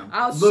I am?"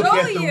 I'll Look show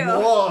at the you."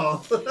 wall.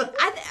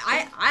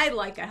 I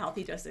like a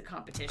healthy dose of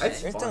competition.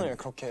 It's 1등을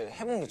그렇게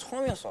해본 게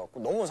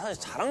처음이었어갖고 너무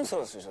사실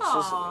자랑스러웠어요 저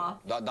스스로.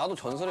 Aw. 나도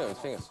전설의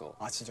연습생이었어.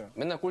 아 진짜?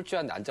 맨날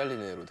꼴찌하는데 안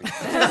잘리는 애로 되게.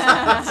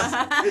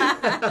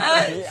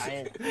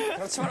 아니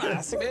그렇지만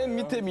않았을 거예요. 맨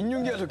밑에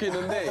민윤기가 적혀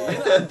있는데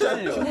얘는 안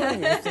잘려.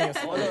 맞아요.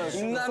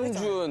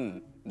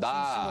 임남준,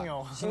 나,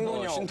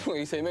 신동영.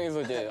 신동영 이 세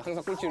명이서 이제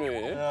항상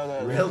꼴찌를.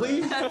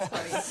 Really?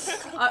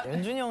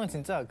 연준이 형은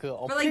진짜 그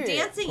For like 어필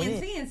dancing and 본인이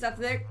singing and stuff,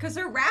 because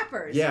they're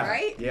rappers, Yeah,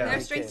 right? yeah.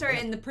 Their strengths are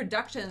in the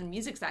production and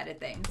music side of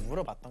things.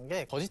 물어봤던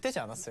게 거짓되지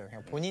않았어요.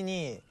 그냥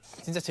본인이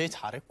진짜 제일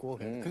잘했고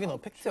그게 너무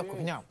팩트였고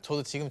그냥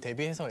저도 지금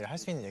데뷔해서 할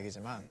수 있는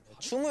얘기지만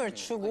춤을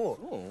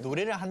추고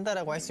노래를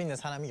한다라고 할 수 있는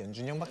사람이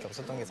연준이 형밖에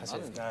없었던 게 사실.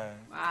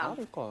 Wow.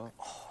 그러니까.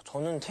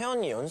 저는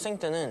태연이 연생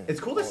때는 It's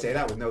cool to say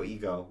that with no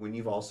ego when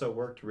you've also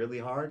worked really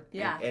hard.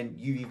 Yeah. And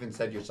you even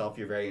said yourself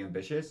you're very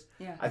ambitious.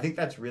 Yeah. I think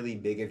that's really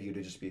big of you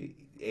to just be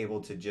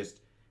able to just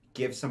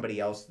give somebody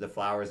else the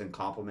flowers and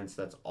compliments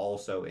that's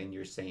also in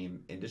your same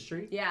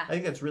industry. Yeah. I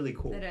think that's really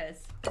cool. It is.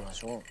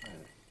 가지고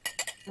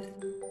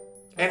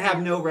And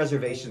have no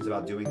reservations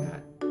about doing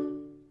that.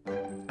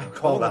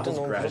 Call that was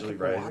gradually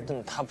부족했고, rising.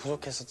 하여튼 다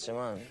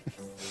부족했었지만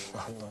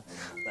나좀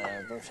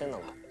취했나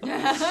봐.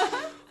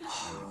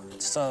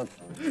 진짜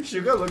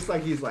Suga looks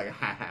like he's like,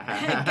 ha ha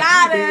ha.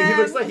 Got He him.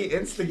 looks like he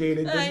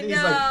instigated. I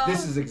He's like, know.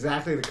 this is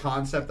exactly the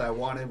concept I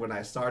wanted when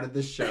I started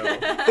this show.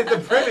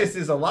 The premise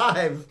is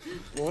alive.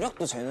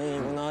 노력도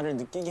재능이구나를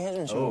느끼게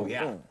해준 Oh 친구고.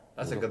 yeah,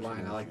 that's a good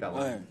line. I like that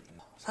line. 네.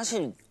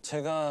 사실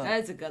제가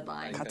That's a good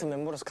line. 같은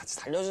멤버로서 같이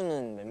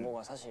달려주는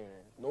멤버가 사실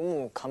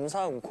너무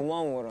감사하고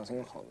고마운 거라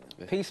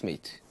생각하거든요.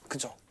 페이스메이트.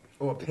 그죠?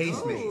 Oh, a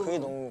pacemate. 그게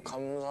너무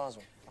감사하죠.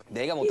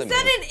 내가 He 못하면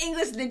said it in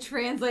English and then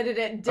translated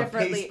it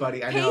differently. pace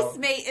buddy, I know.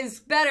 Pacemate is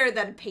better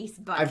than pace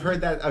buddy. I've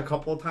heard that a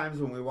couple of times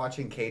when we're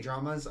watching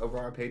K-dramas over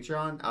our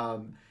Patreon.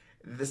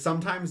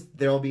 Sometimes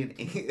there'll be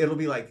it'll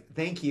be like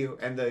thank you,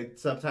 and the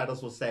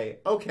subtitles will say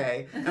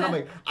okay, and I'm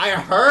like, I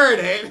heard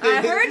it.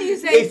 I heard you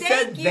say They thank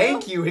said you.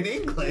 thank you in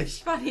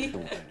English. Funny.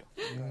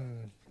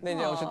 근데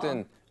이제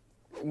어쨌든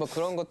뭐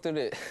그런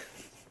것들을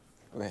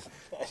왜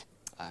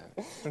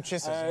좀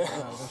취했어요.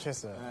 좀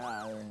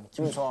취했어요.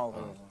 기분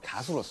좋아하고.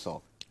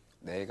 가수로서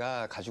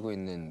내가 가지고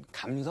있는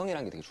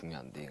감성이라는 게 되게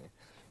중요한데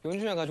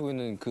연준이가 가지고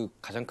있는 그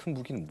가장 큰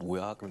무기는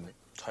뭐야? 그러면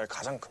저의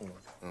가장 큰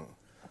물.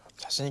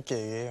 자신 있게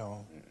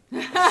얘기해요.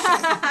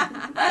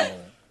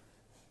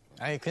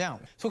 아니 그냥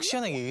속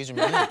시원하게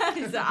얘기해주면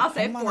So I'll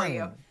say it for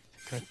you. 형만한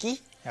그런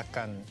끼?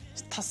 약간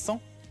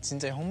스타성?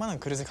 진짜 형만한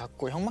그릇을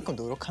갖고 형만큼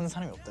노력하는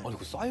사람이 없다. 아니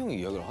그 싸형이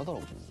이야기를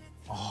하더라고.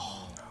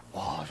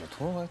 와, 저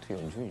토너바이트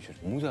연준이 진짜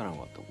너무 잘하는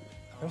것 같다고.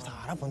 여기서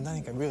다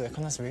알아본다니까. real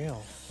recognize real.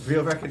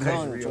 Real recognize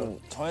그런 real. 좀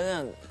저에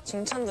대한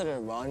칭찬들을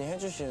많이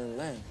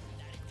해주시는데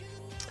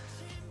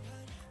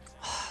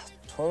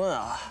저는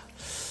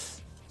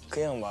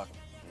그냥 막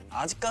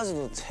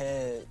아직까지도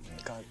제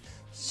그러니까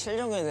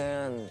실력에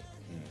대한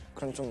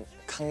그런 좀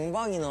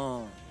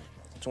강박이나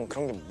좀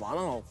그런 게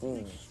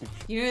많아갖고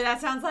You know who that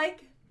sounds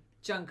like?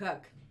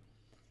 Jungkook.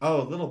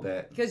 Oh, a little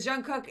bit. Because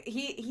Jungkook,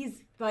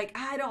 he's like,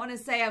 I don't want to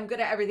say I'm good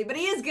at everything, but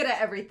he is good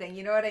at everything.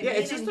 You know what I Yeah,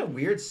 mean? it's just a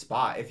weird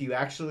spot if you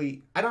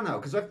actually. I don't know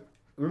because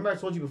remember I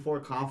told you before.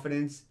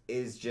 Confidence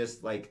is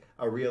just like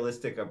a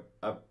realistic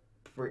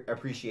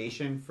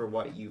appreciation for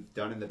what you've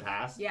done in the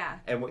past. Yeah.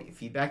 And what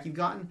feedback you've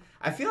gotten.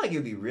 I feel like it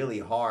would be really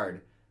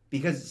hard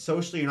because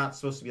socially you're not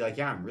supposed to be like,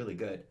 yeah, I'm really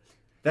good.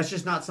 That's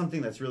just not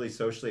something that's really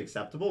socially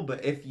acceptable.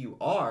 But if you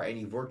are and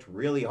you've worked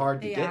really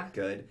hard to get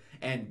good,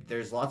 and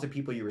there's lots of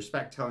people you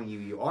respect telling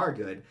you are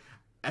good,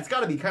 that's got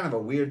to be kind of a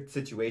weird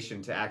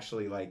situation to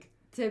actually like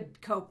to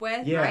cope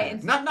with, yeah, right?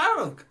 And not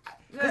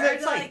because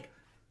it's like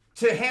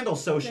to handle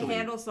socially. To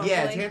handle socially.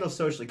 Yeah, to handle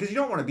socially because you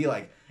don't want to be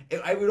like.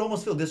 I would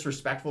almost feel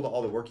disrespectful to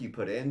all the work you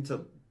put in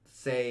to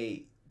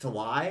say to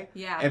lie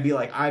Yeah. and be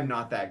like, I'm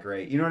not that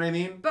great. You know what I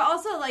mean? But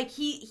also, like,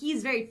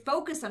 he's very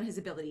focused on his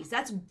abilities.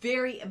 That's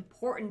very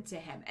important to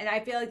him. And I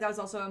feel like that was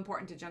also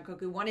important to Jungkook,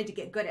 who wanted to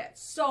get good at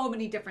so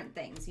many different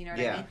things. You know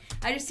what I mean?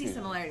 I just see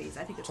similarities.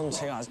 I think it's cool. 전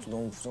제가 아직도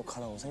너무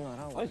부족하다고 생각을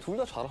하고. 아니 둘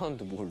다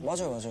잘하는데 뭘?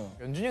 맞아요, 맞아요.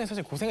 연준이 형이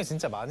사실 고생을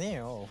진짜 많이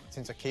해요.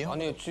 진짜 개인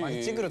많이 했지.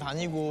 많이 찍으러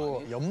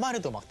다니고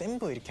연말에도 막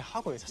댐브 이렇게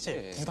하고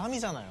사실 네.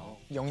 부담이잖아요.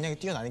 역량이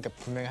뛰어나니까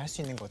분명히 할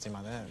수 있는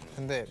거지만은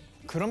근데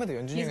그럼에도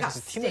연준이 He's 형이 got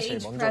사실 팀을 제일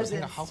stage 먼저 presence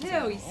생각하고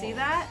too. You see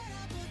that?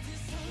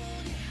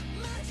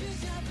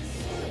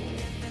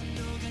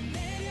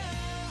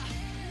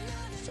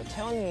 진짜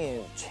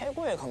태연이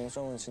최고의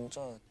강점은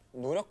진짜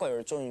노력과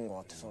열정인 것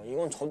같아서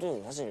이건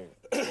저도 사실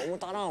너무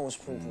따라하고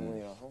싶은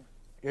부분이라서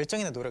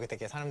열정이나 노력이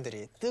되게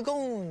사람들이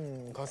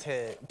뜨거운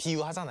것에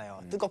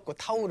비유하잖아요. 뜨겁고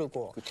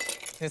타오르고.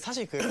 근데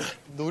사실 그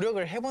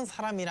노력을 해본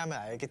사람이라면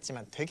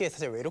알겠지만 되게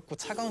사실 외롭고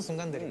차가운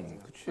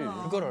순간들이거든요. 그치.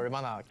 그걸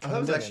얼마나 That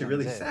was actually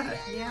really 견뎌내는지.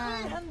 sad.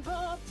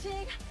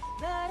 Yeah.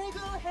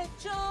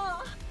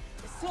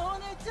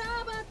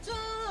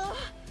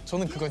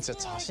 저는 그건 진짜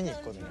자신이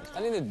있거든요.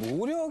 아니 근데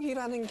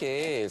노력이라는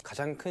게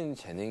가장 큰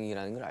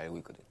재능이라는 걸 알고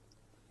있거든.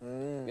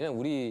 왜냐면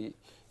우리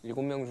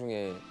 7명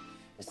중에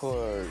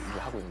보컬을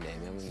하고 있는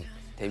 4명은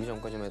데뷔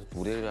전까지만 해도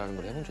노래라는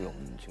걸 해본 적이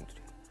없는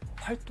친구들이에요.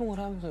 활동을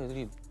하면서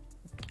애들이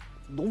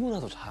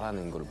너무나도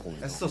잘하는 걸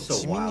보면서 That's still so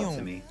지민이 wild 형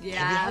to me.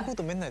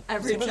 데뷔하고도 맨날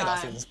Every 새벽에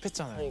나서 time.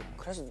 연습했잖아요. 아니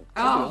그래서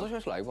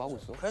 6시간씩 라이브 하고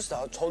있어.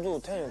 그래서 저도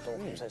태연이 너무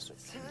감사했어요.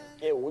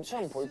 얘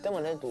오디션 볼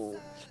때만 해도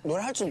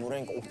노래 할 줄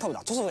모르니까 옥타브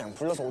낮춰서 그냥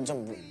불러서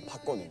오디션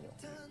봤거든요.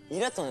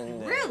 이랬던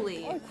애인데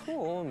Really?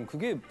 그럼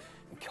그게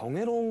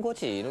경이로운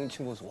거지. 이런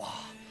친구에서 와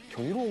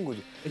경이로운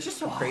거지. It's just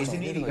so crazy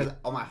to me because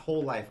all my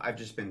whole life I've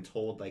just been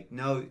told like,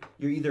 no,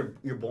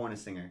 you're born a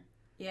singer.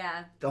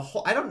 Yeah.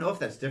 I don't know if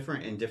that's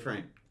different in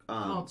different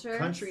Cultures?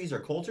 countries or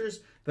cultures,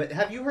 but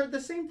have you heard the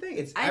same thing?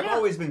 I've know.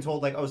 always been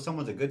told like, oh,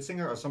 someone's a good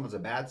singer or someone's a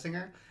bad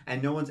singer, and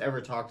no one's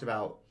ever talked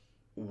about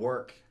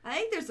work. I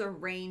think there's a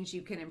range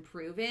you can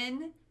improve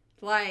in.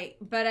 Like,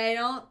 but I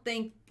don't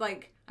think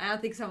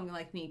someone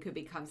like me could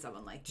become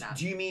someone like that.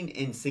 Do you mean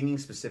in singing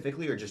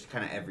specifically or just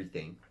kind of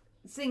everything?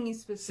 Singing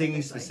specifically.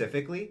 Singing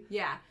specifically?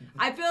 Yeah.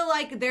 I feel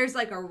like there's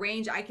like a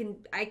range I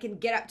can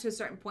get up to a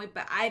certain point,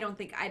 but I don't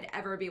think I'd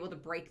ever be able to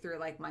break through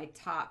like my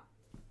top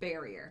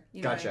barrier.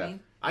 You know Gotcha. what I mean?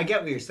 I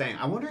get what you're saying.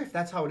 I wonder if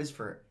that's how it is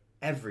for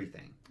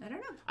everything. I don't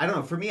know. I don't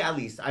know. For me, at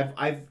least,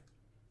 I've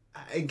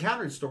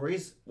encountered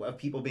stories of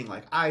people being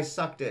like, I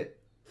sucked at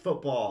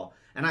football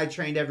and I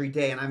trained every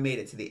day and I made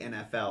it to the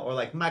NFL. Or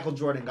like Michael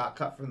Jordan got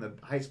cut from the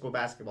high school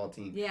basketball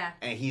team. Yeah.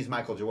 And he's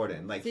Michael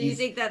Jordan. Like, So he's, you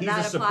think that he's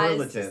that a applies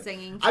superlative. to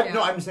singing No, too?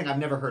 I'm just saying I've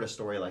never heard a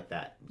story like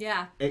that.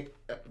 Yeah.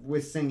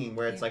 With singing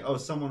where it's like, oh,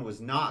 someone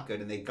was not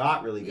good and they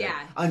got really good.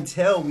 Yeah.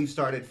 Until we've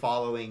started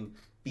following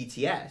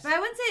BTS. But I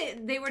wouldn't say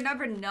they were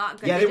never not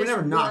good. Yeah, they were just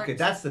never not weren't- good.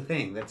 That's the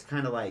thing. That's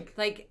kind of like...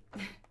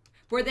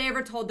 were they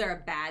ever told they're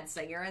a bad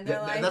singer in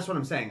their life? That's what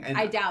I'm saying. And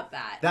I doubt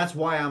that. That's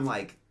why I'm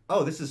like,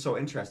 oh, this is so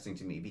interesting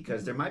to me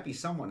because there might be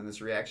someone in this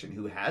reaction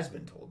who has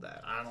been told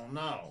that. I don't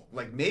know.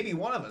 Like maybe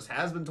one of us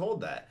has been told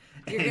that.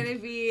 You're going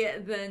to be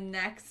the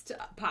next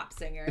pop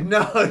singer.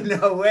 No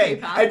way.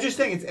 K-pop? I'm just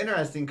saying it's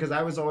interesting because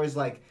I was always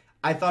like,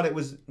 I thought it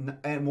was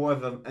more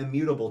of an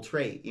immutable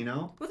trait, you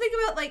know? Well, think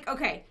about like,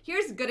 okay,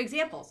 here's good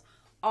examples.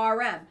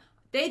 RM.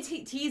 They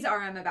tease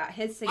RM about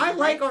his singing. I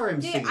like right?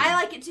 RM singing. I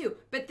like it too.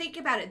 But think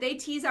about it. They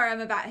tease RM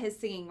about his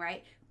singing,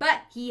 right? But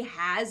he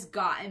has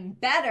gotten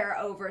better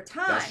over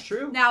time. That's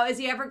true. Now, is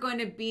he ever going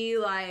to be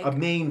like A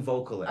main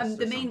vocalist.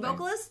 the or main something.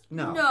 vocalist?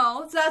 No.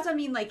 No. So that's what I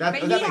mean. Like, That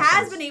but he makes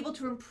has sense. been able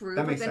to improve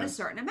That makes within sense.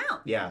 a certain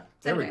amount. Yeah.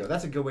 There we anyway. go.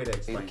 That's a good way to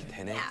explain 이렇게 it.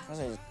 되네. Yeah.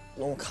 그래서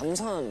너무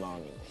감사한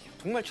마음이에요.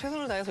 정말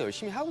최선을 다해서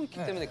열심히 하고 있기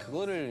때문에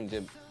그거를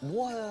이제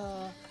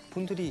모아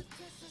분들이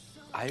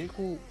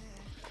알고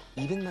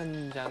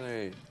 200만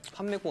장을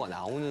판매고가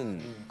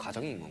나오는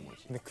과정인 건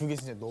거지. 근데 그게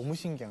진짜 너무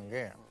신기한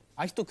게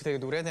아직도 되게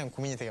노래에 대한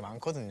고민이 되게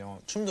많거든요.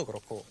 춤도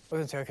그렇고.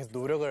 그래서 제가 계속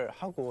노력을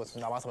하고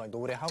나와서 막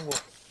노래하고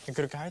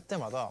그렇게 할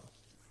때마다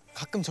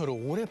가끔 저를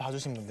오래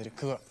봐주신 분들이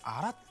그걸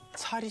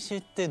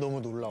알아차리실 때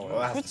너무 놀라워요.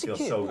 Oh, that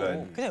feels so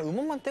good. 그냥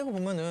음원만 떼고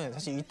보면은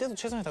사실 이때도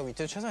최선을 다하고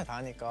이때도 최선을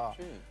다하니까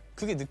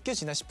그게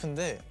느껴지나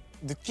싶은데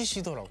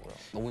느끼시더라고요.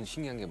 너무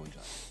신기한 게 뭔지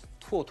알아?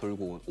 투어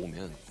돌고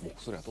오면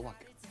목소리가 또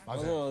바뀌어.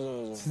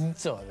 맞아요.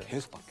 진짜 맞아요.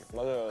 계속 바뀌어.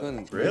 맞아요.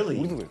 그건 Really?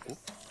 우리도 그랬고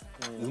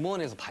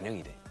음원에서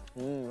반영이 돼.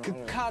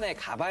 극한에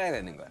가봐야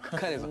되는 거야.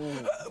 극한에서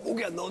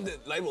목이 안 나오는데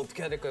라이브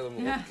어떻게 해야 될까요?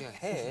 그러면 어떻게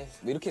해?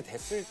 뭐 이렇게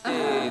됐을 때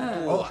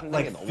또 Oh, 한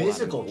단계 like 넘어가는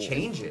physical 거고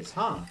changes,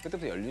 huh?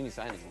 그때부터 연륜이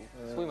쌓이는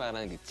거고 소위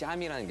말하는 게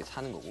짬이라는 게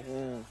차는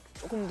거고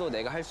조금 더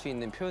내가 할 수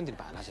있는 표현들이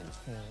많아지는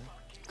거고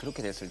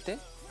그렇게 됐을 때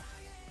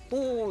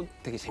또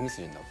되게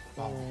재밌어진다고.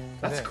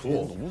 That's 근데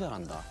cool. 너무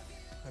잘한다.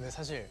 근데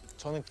사실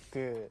저는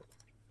그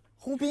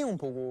호비 형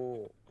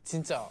보고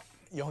진짜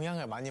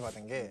영향을 많이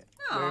받은 게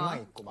열망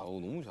있고 막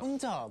너무 잘.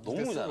 혼자 너무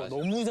무대 쓰고 잘하지.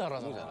 너무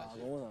잘하잖아.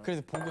 너무 잘하지.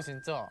 그래서 보고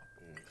진짜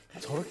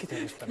저렇게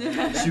되고 싶다.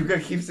 Suga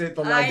keeps it,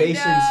 the I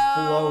libations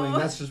know. flowing.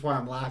 That's just why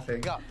I'm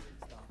laughing. 그러니까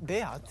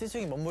내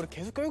아티스트적인 면모를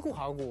계속 끌고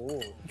가고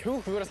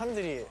결국 그거를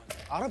사람들이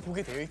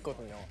알아보게 되어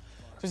있거든요.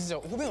 저 진짜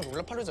호빙은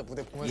롤라팔로자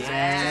무대 보면서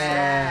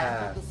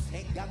Yeah.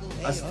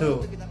 Us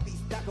too.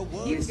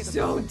 You're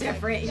so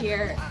different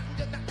here.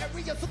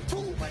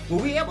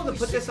 Were we able to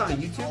put this on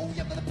YouTube?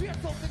 I don't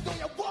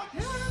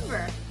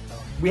remember.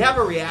 We have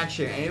a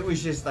reaction, and it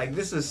was just like,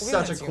 this is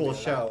such a cool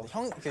show.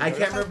 I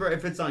can't remember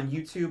if it's on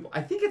YouTube.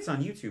 I think it's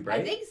on YouTube,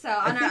 right? I think so.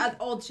 On our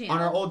old channel.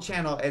 On our old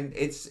channel, and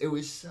it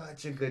was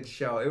such a good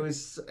show. I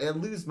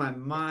lose my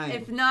mind.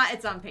 If not,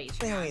 it's on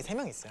Patreon. 형이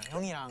 3명 있어요.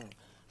 형이랑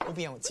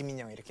호비 형, 지민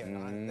형 이렇게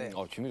연락하는데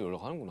지민이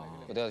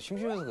연락하는구나. 내가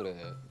심심해서 그래.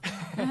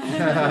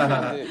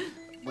 근데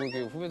뭐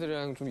이렇게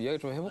후배들이랑 좀 이야기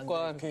좀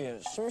해볼까? 그게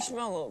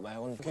심심하고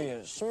말고는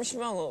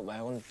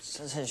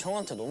사실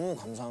형한테 너무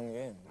감사한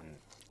게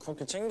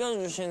그렇게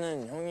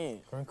챙겨주시는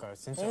형이 그러니까요,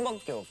 진짜.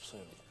 형밖에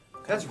없어요.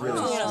 That's really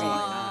sweet.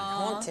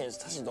 형한테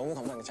사실 너무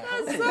감사한 게 제가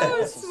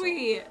That's so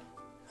sweet.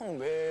 형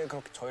왜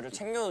그렇게 저희를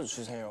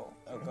챙겨주세요?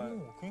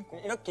 약간 그러니까.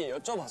 이렇게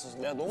여쭤봤었어.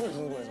 내가 너무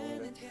궁금해서.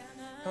 근데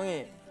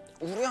형이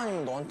우리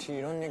아니면 너한테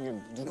이런 얘기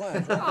누가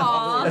해줘?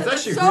 Aw, That's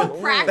actually so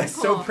really, practical.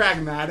 that's so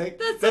pragmatic.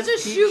 That's such a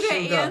peak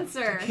Suga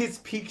answer. He's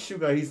peak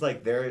Suga. He's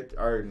like, there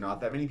are not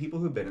that many people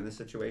who've been in this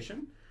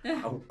situation.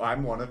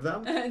 I'm one of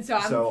them.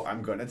 So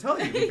I'm going to tell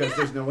you because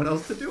there's no one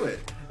else to do it.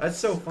 That's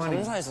so funny.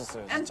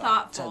 감사했었어요. And 진짜.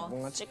 thoughtful. 제가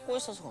뭔가 찍고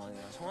있어서가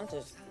아니라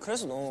형한테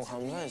그래서 너무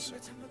감사했어요.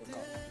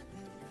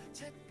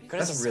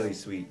 그러니까 That's really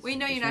sweet. We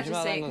know you're not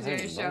just saying because you're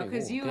your show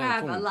because you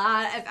have a 그냥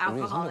lot of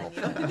우리는 alcohol in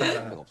선배가 you.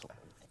 선배가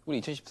없었고. 우리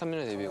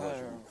 2013년에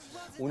데뷔해가지고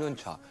 5년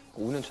차.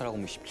 5년 차라고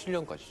하면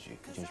 17년까지지.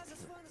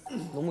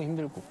 2017년. 너무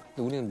힘들고.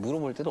 근데 우리는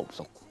물어볼 때도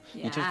없었고.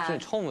 2017년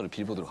처음으로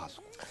빌보드로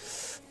갔었고.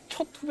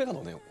 첫 후배가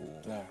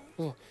너네였고. 네.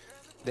 그래서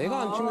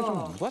내가 안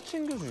챙겨주면 누가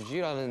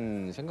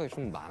챙겨주지라는 생각이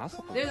좀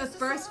많았었거든. They're the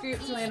first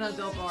group to land on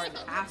Billboard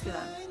after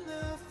them.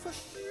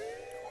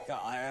 진짜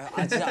알아요.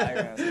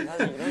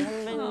 사실 이런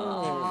선배님이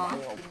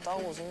많이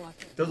없다고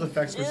생각해요. Those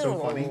effects were so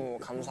funny. 너무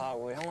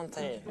감사하고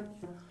형한테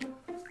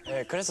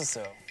네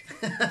그랬었어요.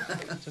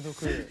 저도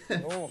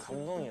너무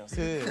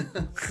감동이었어요.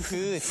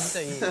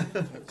 진짜 이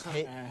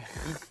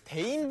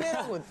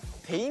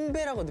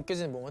대인배라고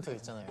느껴지는 모먼트가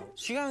있잖아요.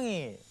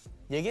 슈강이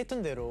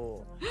얘기했던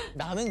대로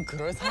나는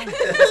그럴 사람이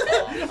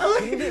없다.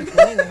 근데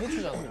본인은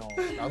해주잖아요.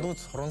 나도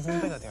저런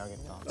선배가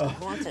돼야겠다.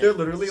 They're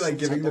literally like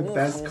giving the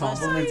best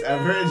compliments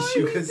ever, and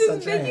Suga's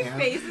such a making ham.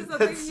 faces at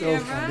That's the so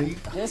camera. funny.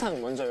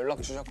 항상 먼저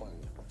연락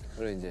주셨거든요.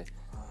 그리고 이제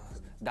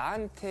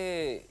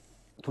나한테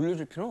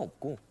돌려줄 필요는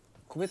없고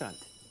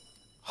후배들한테.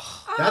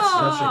 That's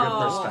such a good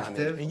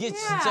perspective.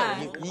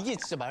 이게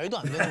진짜 말도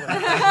안 되는 거예요.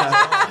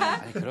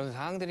 아니 그런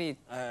상황들이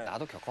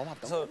나도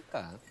겪어봤다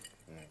보니까.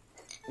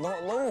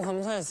 너무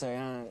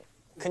감사했어요.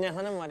 그냥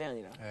하는 말이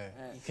아니라.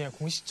 그냥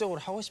공식적으로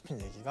하고 싶은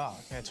얘기가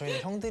그냥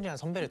저희는 형들이랑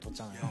선배를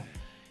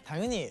뒀잖아요.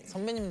 당연히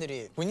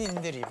선배님들이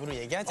본인들 입으로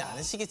얘기하지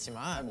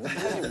않으시겠지만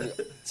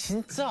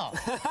진짜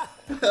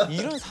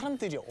이런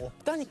사람들이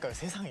없다니까요,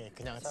 세상에.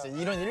 그냥 진짜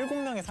이런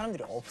 7명의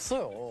사람들이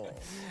없어요.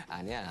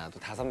 아니야, 또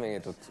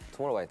 5명의 또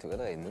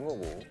투모로우바이투게더가 있는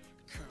거고.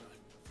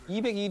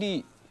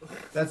 201이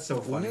That's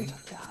so funny. 5년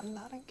차때 안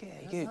나는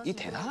게 이게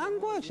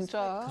대단한 거야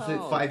진짜.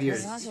 5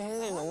 years. 사실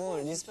형들이 너무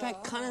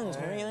리스펙하는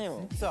점이긴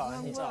해요.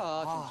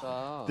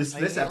 진짜.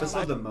 This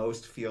episode the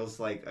most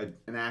feels like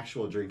an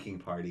actual drinking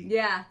party.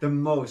 Yeah. The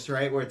most,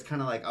 right? Where it's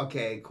kind of like,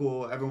 okay,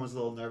 cool. Everyone's a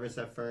little nervous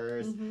at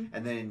first,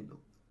 and then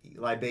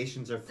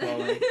libations are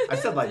flowing. I've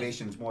said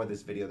libations more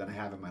this video than I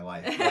have in my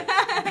life.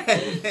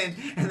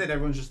 And then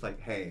everyone's just like,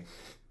 hey,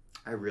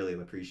 I really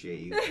appreciate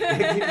you.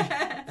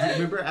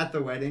 Remember at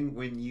the wedding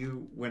when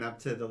you went up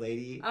to the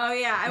lady? Oh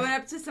yeah, I went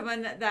up to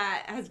someone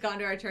that has gone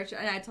to our church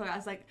and I told her, I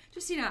was like,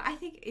 just so you know, I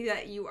think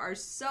that you are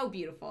so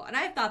beautiful. And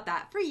I've thought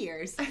that for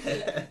years.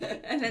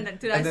 And then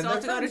did I still have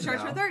to go to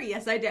church with her?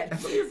 Yes, I did.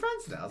 But you're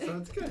friends now, so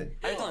it's good.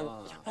 일단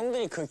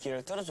형들이 그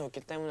길을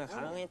뚫어줬기 때문에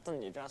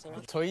가능했던 일이라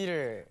생각해요.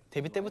 저희를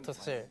데뷔 때부터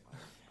사실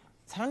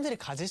사람들이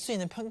가질 수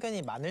있는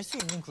편견이 많을 수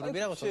있는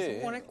그룹이라고 저도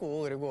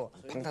소문했고, 그리고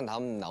방탄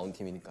다음 나온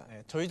팀이니까.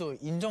 네, 저희도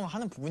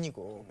인정하는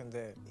부분이고,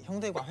 근데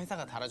형들과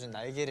회사가 달아준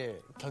날개를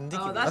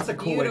견디기 Oh, 위해서 that's That's a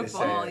cool way to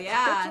say beautiful. it.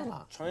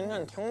 Yeah.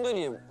 저희는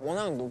형들이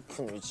워낙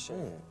높은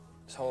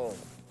위치에서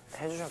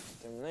해주셨기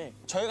때문에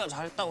저희가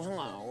잘했다고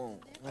생각 안 하고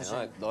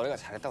사실 너네가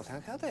잘했다고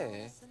생각해야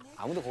돼.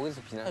 아무도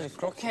거기서 비난할 사실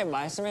그렇게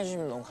말씀해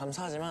주시면 너무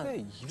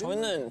감사하지만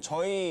저희는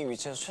저희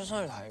위치에서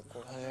최선을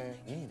다했고 사실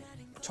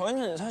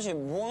저희는 사실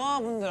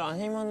모아분들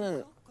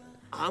아니면은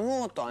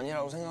아무것도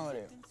아니라고 생각을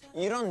해요.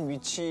 이런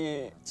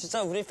위치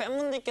진짜 우리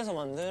팬분들께서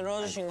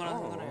만들어주신 거라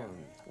생각을 해요.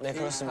 네,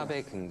 그렇습니다.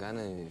 탑의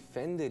근간은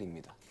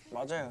팬들입니다.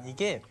 맞아요.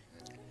 이게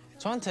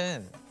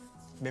저한텐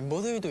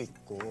멤버들도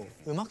있고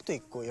음악도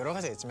있고 여러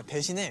가지가 있지만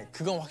대신에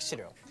그건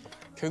확실해요.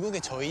 결국에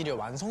저희를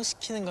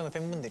완성시키는 거는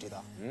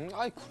팬분들이다.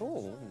 아이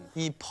그럼.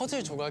 이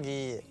퍼즐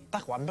조각이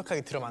딱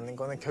완벽하게 들어맞는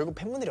거는 결국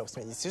팬분들이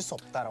없으면 있을 수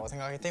없다라고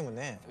생각하기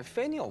때문에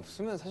팬이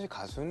없으면 사실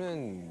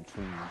가수는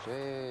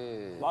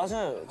존재.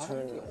 맞아요.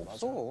 저는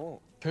없어.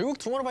 결국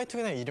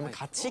투모로우바이투게더의 이름을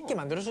가치 있게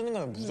만들어주는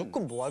건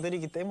무조건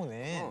모아드리기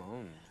때문에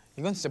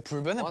이건 진짜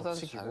불변의 모아다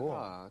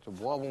법칙이고. 좀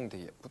모아보면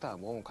되게 예쁘다.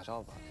 모아보면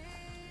가져와 봐.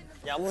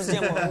 야무지게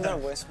한번 흔들어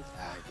보겠습니다.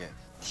 야 이게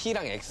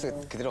T랑 X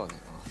그대로네.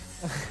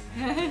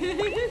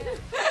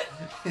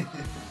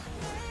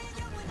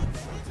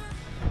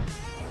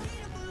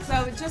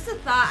 So just a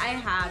thought I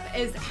have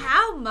is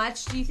how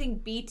much do you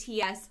think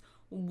BTS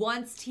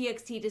wants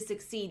TXT to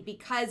succeed?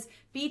 Because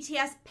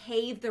BTS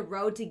paved the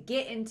road to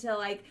get into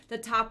like the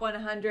top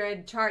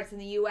 100 charts in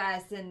the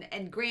US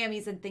and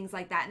Grammys and things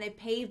like that. And they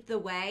paved the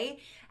way.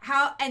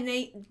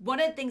 One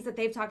of the things that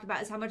they've talked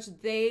about is how much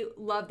they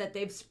love that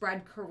they've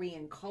spread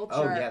Korean culture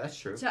Oh, yeah, that's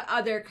true. to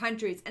other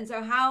countries. And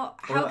so how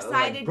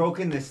excited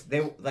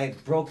they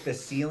broke the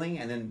ceiling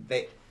and then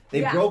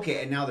they broke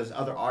it, and now there's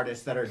other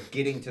artists that are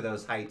getting to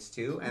those heights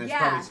too, and it's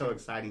probably so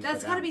exciting.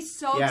 That's gotta be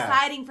so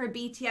exciting for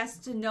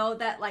BTS to know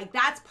that like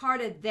that's part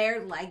of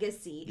their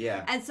legacy.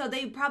 Yeah. And so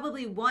they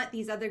probably want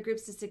these other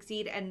groups to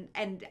succeed,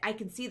 and I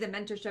can see the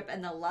mentorship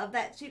and the love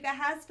that Suga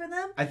has for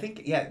them. I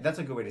think that's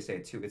a good way to say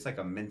it too. It's like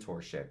a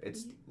mentorship.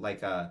 It's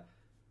like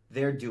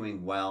they're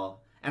doing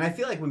well, and I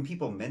feel like when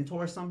people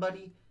mentor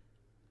somebody,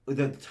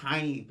 the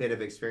tiny bit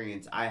of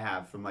experience I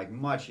have from like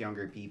much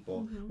younger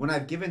people, when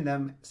I've given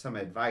them some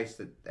advice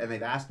and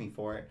they've asked me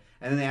for it,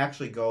 and then they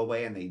actually go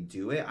away and they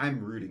do it,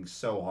 I'm rooting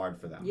so hard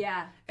for them.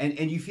 Yeah.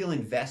 And you feel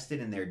invested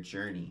in their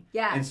journey.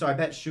 Yeah. And so I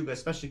bet Suga,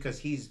 especially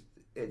because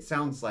it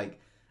sounds like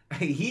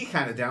he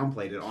kind of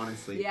downplayed it,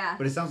 honestly. Yeah.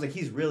 But it sounds like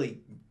he's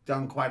really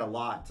done quite a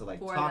lot to like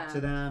For talk them.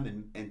 to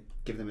them and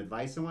give them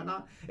advice and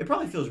whatnot. It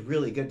probably feels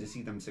really good to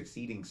see them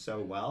succeeding so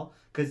well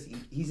because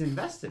he's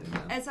invested in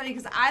them. And it's funny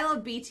because I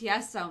love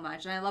BTS so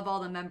much and I love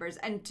all the members,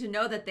 and to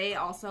know that they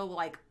also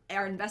like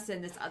are invested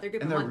in this other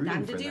group and they're want them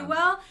rooting to for do them.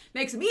 well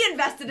makes me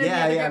invested in the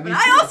Yeah, other yeah, group, me and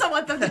I too. also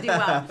want them to do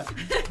well.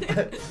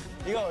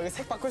 이거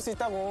색 바꿀 수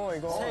있다고.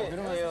 이거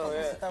누르면 색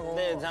바꿀 수 있다고.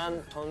 네,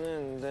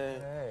 저는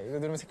네, 이거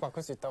누르면 색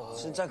바꿀 수 있다고.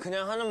 진짜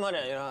그냥 하는 말이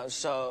아니라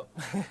진짜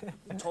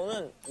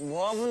저는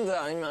모아분들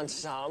아니면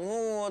진짜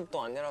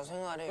아무것도 아니라고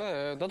생각을 해요.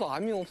 그래, 나도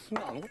암이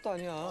없으면 아무것도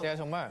아니야. 제가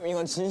정말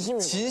이건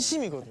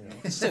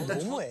진심이거든요. 진짜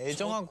너무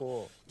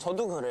애정하고.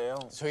 저도 그래요.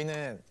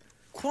 저희는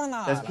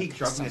코로나. That's peak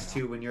drunkenness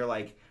too when you're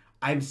like,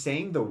 I'm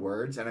saying the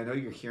words and I know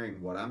you're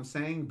hearing what I'm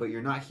saying, but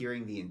you're not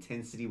hearing the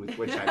intensity with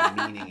which I'm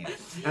meaning it.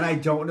 And I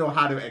don't know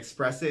how to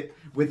express it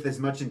with as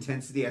much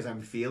intensity as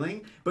I'm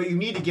feeling, but you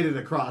need to get it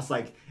across.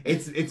 Like,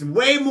 it's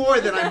way more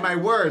than my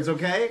words,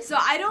 okay? So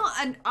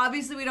and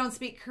obviously we don't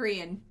speak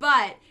Korean,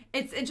 but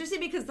it's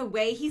interesting because the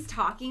way he's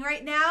talking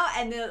right now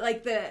and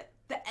the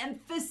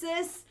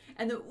emphasis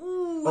and the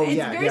ooh, it's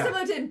very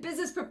similar to in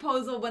Business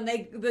Proposal when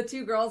the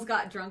two girls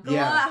got drunk a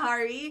lot,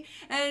 Hari,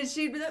 and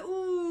she'd be like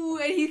ooh,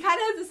 and he kind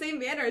of has the same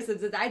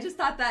mannerisms. I just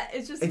thought that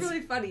it's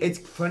really funny. It's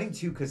funny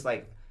too because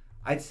like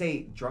I'd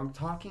say drunk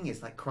talking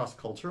is like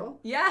cross-cultural.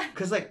 Yeah.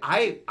 Because like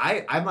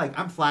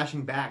I'm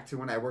flashing back to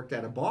when I worked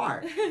at a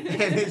bar,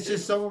 and it's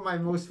just some of my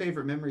most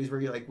favorite memories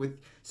where you're like with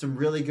some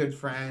really good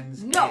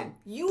friends. No,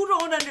 you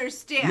don't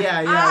understand.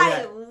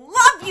 I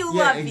love you,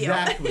 love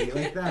exactly, you.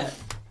 like that.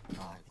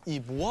 이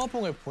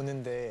모아봉을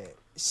보는데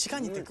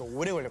시간이 되게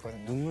오래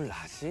걸렸거든요. 눈물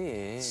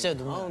나지. 진짜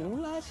눈물 나요.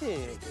 눈물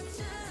나지.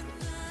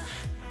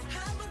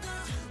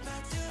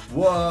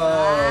 Whoa.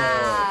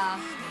 Wow.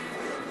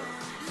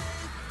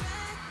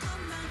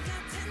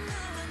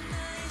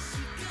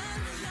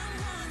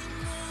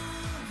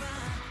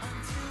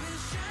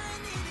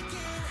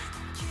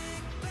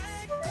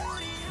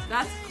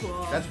 That's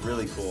cool. That's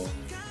really cool.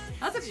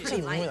 That's a 진짜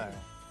pretty 눈물 light. 나요.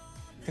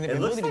 근데 It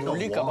looks 멤버들이 like a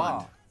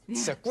놀릴까봐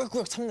진짜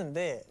꾸역꾸역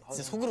참는데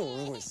진짜 속으로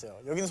울고 있어요.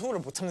 여기는 속으로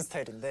못 참는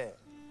스타일인데.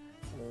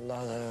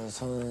 맞아요,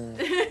 저는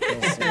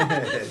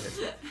그렇습니다.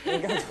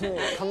 그러니까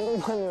저는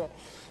감동받으면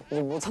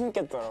이제 못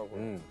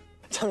참겠더라고요.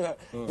 잠깐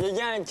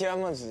얘기할 기회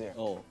한 번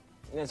주세요.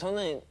 네,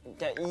 저는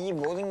그냥 이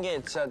모든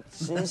게 진짜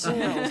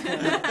진심이라고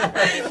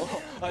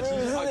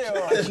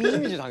생각해요.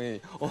 진심이지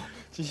당연히.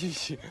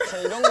 진심이지. 제가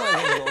이런 거에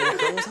대해서 너무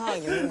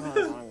감사하게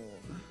생각하는 사람이에요.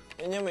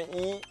 왜냐면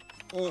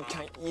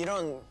그냥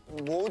이런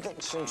모든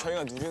지금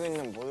저희가 누리고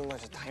있는 모든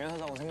것이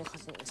당연하다고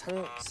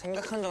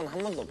생각한 적은 한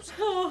번도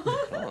없어요.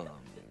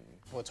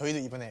 뭐 저희도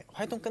이번에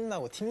활동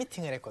끝나고 팀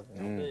미팅을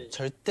했거든요.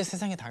 절대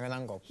세상에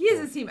당연한 거 없고. He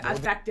doesn't seem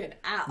affected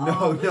at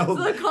all. No.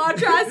 So the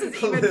contrast is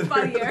even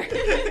funnier.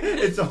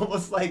 It's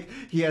almost like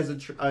he has a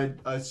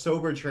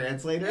sober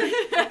translator,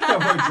 or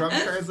drunk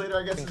translator,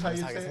 I guess is how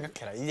you 감사하게 say it.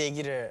 생각해라. 이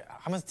얘기를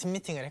하면서 팀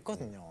미팅을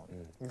했거든요.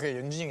 그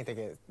연준이 형이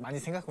되게 많이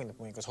생각하고 있는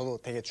거 보니까 저도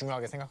되게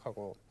중요하게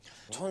생각하고.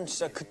 전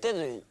진짜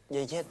그때도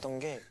얘기했던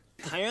게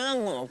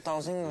당연한 건 없다고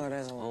생각을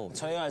해서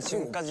저희가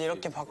지금까지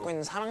이렇게 받고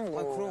있는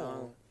사랑도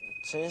그냥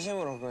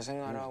진심으로 그걸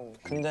생각을 하고.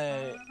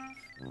 근데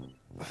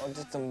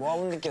어쨌든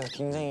모아분들께서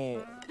굉장히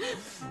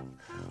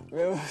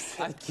왜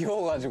웃으세요?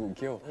 귀여워가지고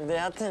귀여워. 근데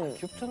하여튼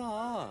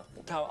귀엽잖아.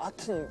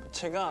 하여튼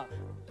제가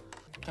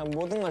그냥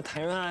모든 걸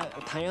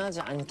당연하지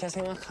않게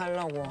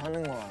생각하려고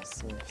하는 것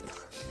같습니다.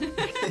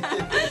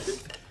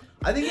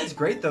 I think it's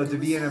great though to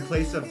be in a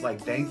place of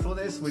like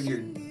thankfulness when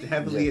you're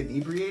heavily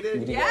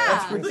inebriated. Yeah.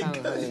 That's really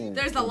good.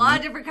 There's a lot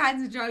of different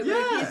kinds of drugs. Yeah.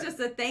 Like he's just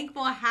a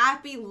thankful,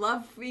 happy,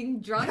 loving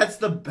drunk. That's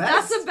the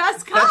best. That's the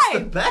best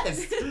kind.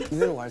 That's the best.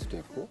 이대로 갈 수도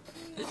있고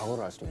과거로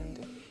갈 수도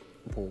있는데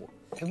뭐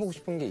해보고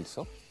싶은 게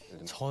있어?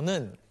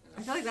 저는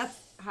I feel like that's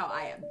how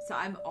I am. So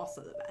I'm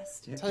also the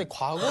best. 사실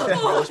과거로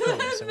가고 싶은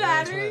건 있어요. 왜냐면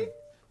Battery? 저는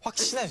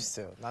확신할 수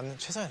있어요. 나는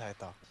최선을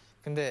다했다.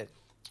 근데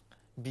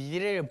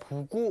미래를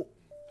보고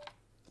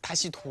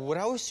다시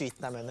돌아올 수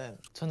있다면은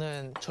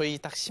저는 저희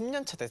딱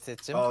 10년 차 됐을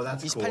때쯤 Oh,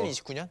 that's 28년,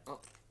 cool. 29년?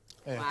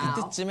 네, Wow.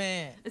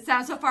 그때쯤에 It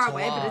sounds so far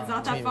away, but it's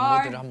not that 저희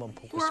far. 멤버들을 한번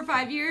보고 4 or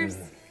 5 years.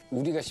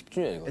 우리가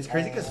 10주년이거든. It's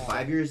crazy because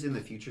 5 years in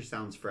the future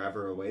sounds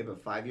forever away, but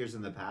 5 years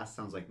in the past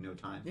sounds like no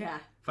time. Yeah.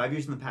 5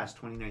 years in the past,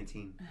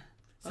 2019.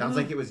 Sounds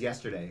like it was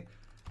yesterday.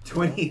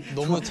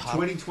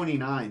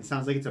 2029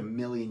 sounds like it's a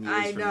million years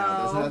I from now.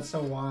 know. Doesn't that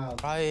so wild?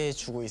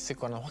 잘해주고 있을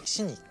거는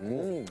확신이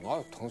있고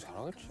아, 당연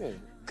잘하겠지.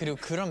 그리고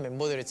그런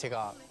멤버들을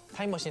제가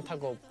타임머신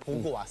타고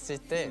보고 왔을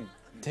때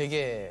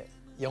되게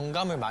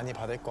영감을 많이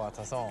받을 것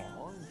같아서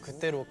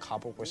그때로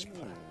가보고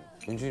싶어요.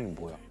 연준이는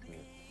뭐야?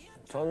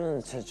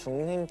 저는 제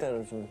중딩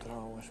때로 좀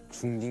돌아가고 싶어요.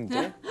 중딩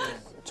때?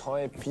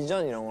 저의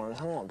비전 이런 거랑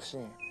상관없이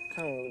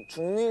그냥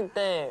중딩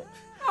때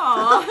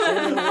Aw,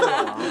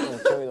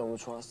 중딩 기억이 너무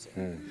좋았어요.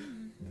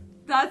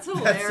 that's That's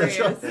hilarious.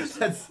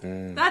 such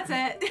That's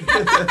it.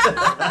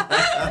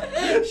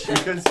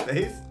 Suga's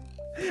face.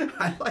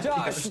 I like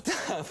자, it.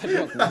 슈타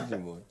마지막 문제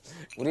뭐.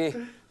 우리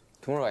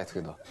Tomorrow By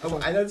Together. Oh,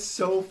 that's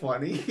so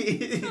funny.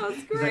 He's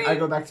like, great. I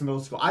go back to middle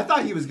school. I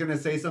thought he was going to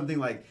say something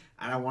like,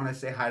 and I want to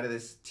say hi to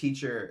this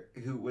teacher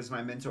who was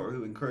my mentor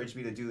who encouraged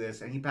me to do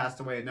this. And he passed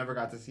away and never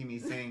got to see me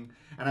sing.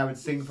 And I would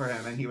sing for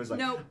him. And he was like,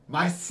 Nope.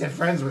 my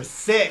friends were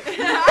sick.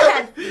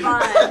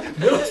 Fun.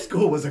 Middle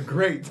school was a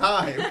great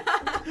time.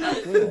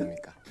 그게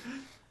뭡니까?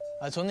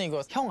 아, 저는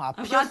이거 형 I'm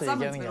glad 앞이어서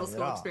someone's 얘기하는 게 middle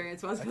school 아니라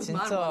experience was, because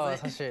mine 진짜 wasn't.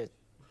 사실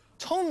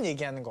처음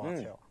얘기하는 것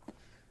같아요.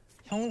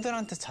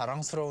 형들한테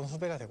자랑스러운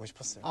후배가 되고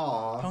싶었어요.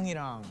 Aw.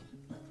 형이랑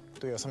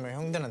또 6명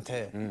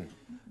형들한테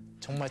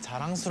정말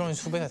자랑스러운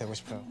후배가 되고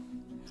싶어요.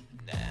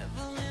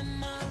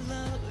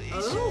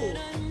 Oh.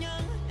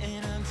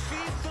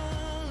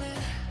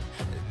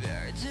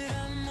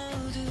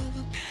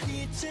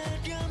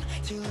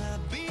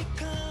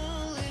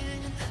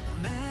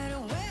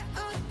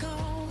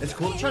 It's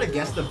cool to try to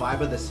guess the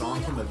vibe of the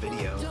song from the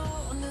video.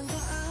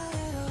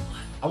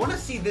 I want to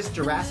see this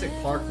Jurassic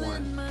Park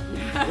one.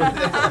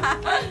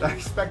 I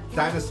expect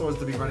dinosaurs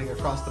to be running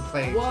across the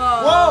plain.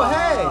 Whoa.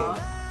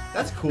 Hey!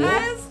 That's cool.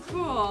 That is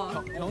cool.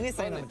 형이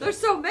사인은 There's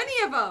so many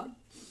of them.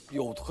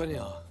 이거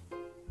어떡하냐?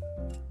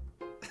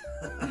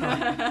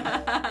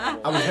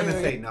 I was gonna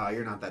say no,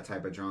 you're not that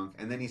type of drunk,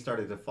 and then he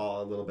started to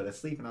fall a little bit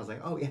asleep, and I was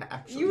like, oh yeah,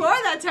 actually, You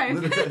are that type.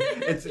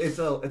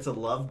 it's a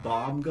love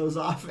bomb goes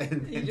off,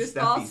 and You and just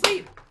fall Steffi's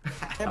asleep.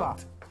 해봐.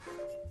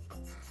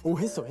 오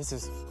했어.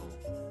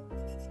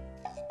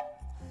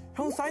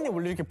 형 사인이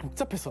원래 이렇게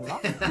복잡했었나?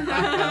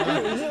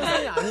 요즘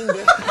사인이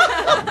아닌데.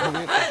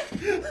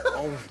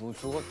 어우, 너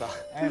죽었다.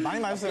 에, 많이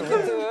맞았어요.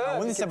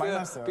 오늘 진짜 많이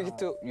맞았어요.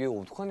 빅히트, 얘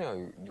어떡하냐?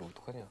 얘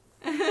어떡하냐?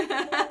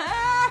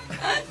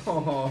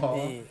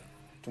 이,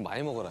 좀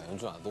많이 먹어라,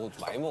 연준아. 너 좀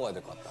많이 먹어야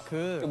될 것 같다.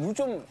 그 물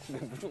좀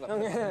갖다.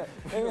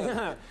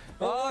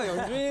 아,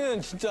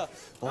 연준이는 진짜.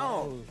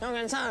 형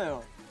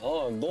괜찮아요.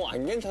 너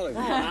안 괜찮아.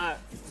 아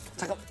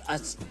잠깐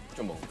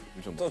좀 먹어.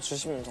 좀 먹어. 또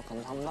주시면 더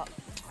감사합니다.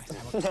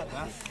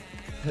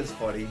 That's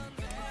funny.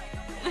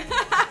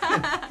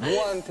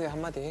 모아한테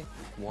한마디 해.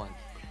 모아.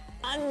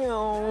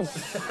 안녕.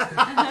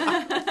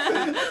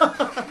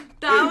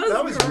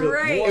 That was really-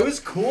 great. it was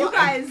cool. You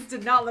guys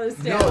did not let us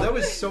down. No, that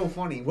was so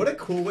funny. What a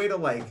cool way to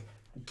like.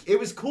 It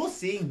was cool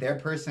seeing their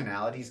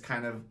personalities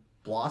kind of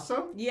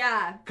blossom.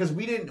 Yeah. Because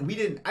we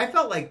didn't. I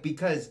felt like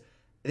because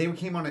they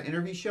came on an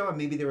interview show and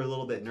maybe they were a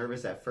little bit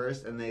nervous at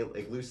first and they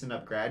like loosened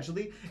up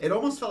gradually. It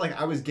almost felt like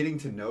I was getting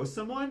to know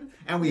someone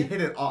and we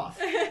hit it off.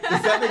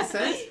 Does that make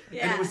sense?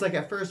 Yeah. And it was like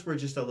at first we're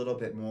just a little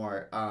bit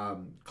more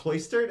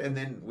cloistered and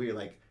then we were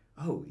like,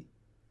 oh,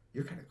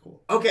 you're kind of cool.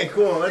 Okay,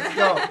 cool. Let's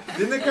go.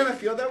 Didn't it kind of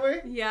feel that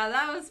way? Yeah,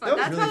 that was fun. That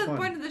was That's really the fun.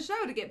 point of the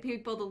show, to get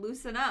people to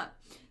loosen up.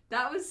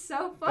 That was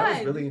so fun. That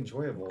was really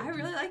enjoyable. I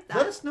really like that.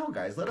 Let us know,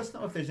 guys. Let us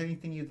know if there's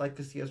anything you'd like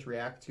to see us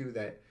react to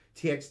that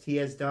TXT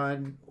has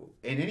done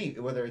in any,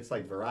 whether it's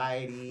like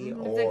variety If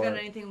or they've done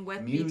anything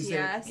with music.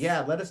 BTS.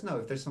 Yeah, let us know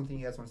if there's something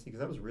you guys want to see because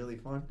that was really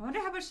fun. I wonder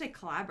how much they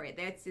collaborate.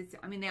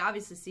 I mean, they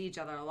obviously see each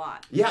other a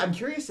lot. Yeah, I'm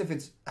curious if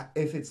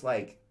it's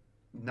like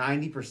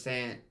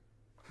 90%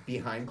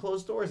 behind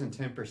closed doors and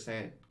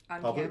 10%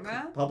 On public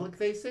camera? public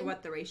facing.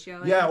 What the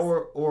ratio is. Yeah,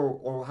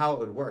 or how it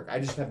would work. I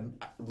just have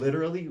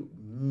literally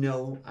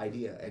no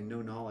idea and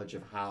no knowledge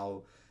of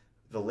how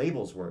the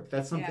labels work.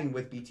 That's something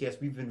with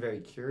BTS we've been very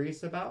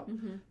curious about,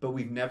 but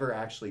we've never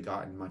actually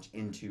gotten much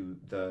into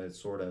the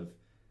sort of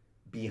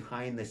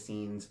behind the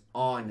scenes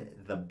on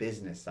the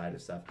business side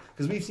of stuff.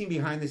 Because we've seen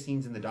behind the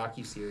scenes in the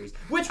docuseries,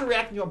 which we're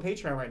reacting to on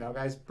Patreon right now,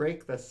 guys.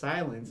 Break the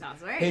silence.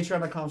 That's right.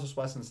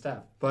 Patreon.com/Wes and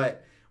Steph.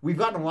 But we've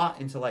gotten a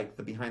lot into like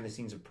the behind the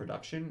scenes of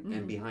production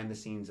and behind the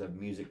scenes of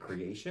music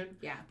creation.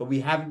 Yeah. But we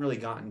haven't really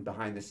gotten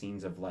behind the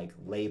scenes of like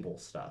label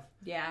stuff.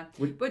 Yeah.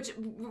 Which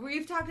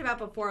we've talked about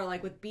before,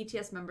 like with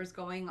BTS members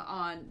going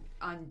on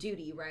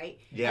duty, right?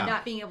 Yeah. And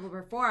not being able to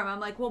perform. I'm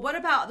like, well, what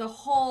about the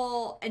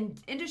whole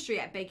industry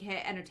at Big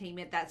Hit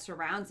Entertainment that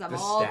surrounds them?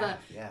 All staff,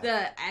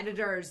 the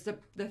editors,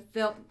 the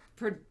film.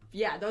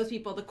 Those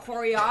people, the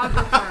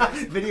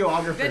choreographers.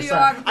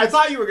 Videographers. I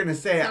thought you were going to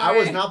say it. I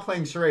was not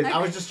playing charades.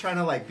 I was just trying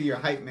to like be your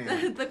hype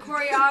man. The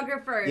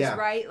choreographers,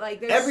 right?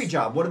 Like there's every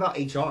job. What about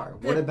HR?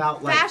 What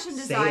about like fashion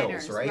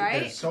designers, sales,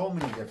 right? There's so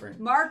many different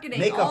marketing,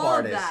 makeup all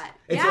artists. Of that.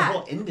 It's a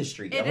whole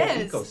industry, a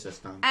whole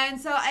ecosystem.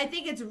 And so I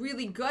think it's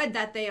really good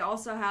that they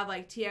also have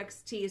like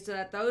TXT so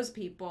that those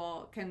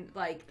people can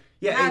like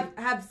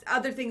have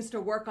other things to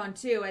work on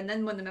too. And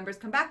then when the members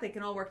come back, they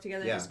can all work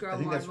together and just grow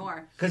more and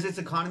more. Because it's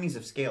economies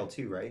of scale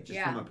too, right? Just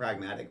from a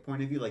pragmatic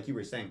point of view, like you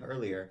were saying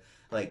earlier,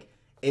 like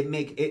it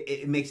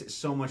makes it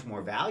so much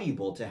more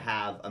valuable to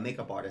have a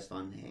makeup artist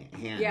on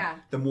hand. Yeah.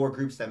 The more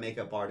groups that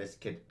makeup artists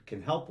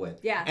can help with.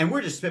 Yeah. And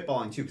we're just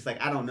spitballing too, because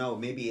like I don't know,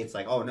 maybe it's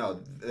like, oh no,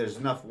 there's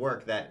enough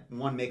work that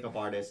one makeup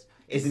artist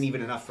isn't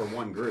even enough for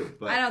one group.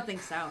 But I don't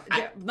think so.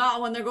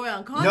 Not when they're going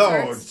on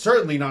concerts. No,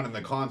 certainly not in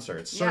the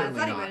concerts.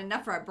 Certainly it's not even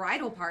enough for a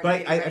bridal party.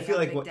 But I feel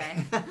like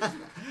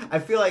I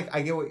feel like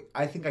I get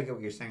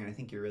what you're saying, and I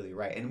think you're really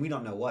right. And we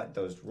don't know what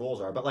those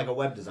roles are, but like a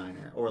web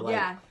designer or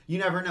like you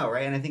never know,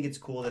 right? And I think it's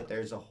cool that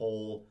there's a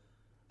whole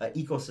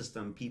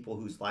ecosystem, people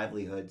whose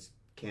livelihoods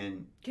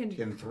can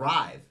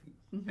thrive.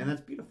 And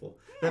that's beautiful.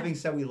 That being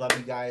said, we love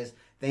you guys.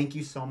 Thank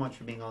you so much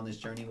for being on this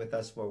journey with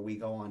us where we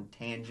go on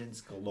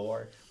tangents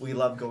galore. We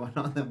love going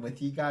on them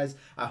with you guys.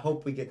 I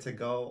hope we get to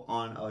go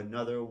on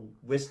another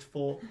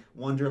wistful,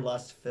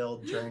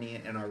 wanderlust-filled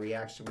journey in our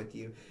reaction with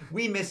you.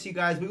 We miss you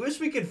guys. We wish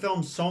we could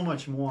film so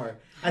much more.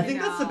 I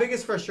think that's the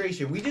biggest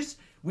frustration.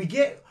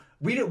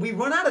 We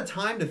run out of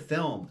time to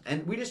film,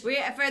 and for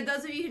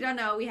those of you who don't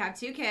know, we have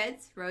 2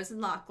 kids, Rose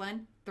and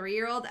Lachlan,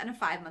 3-year-old and a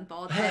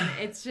 5-month-old, and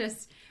it's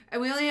just,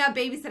 and we only have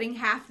babysitting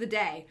half the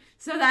day,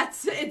 so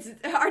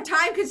our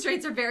time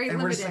constraints are very limited.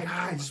 And we're just like,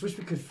 I just wish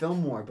we could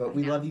film more, but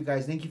we love you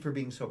guys. Thank you for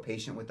being so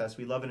patient with us.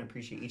 We love and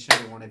appreciate each and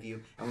every one of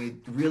you, and we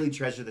really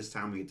treasure this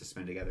time we get to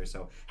spend together.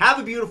 So have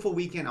a beautiful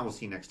weekend, and we'll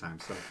see you next time.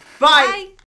 So bye.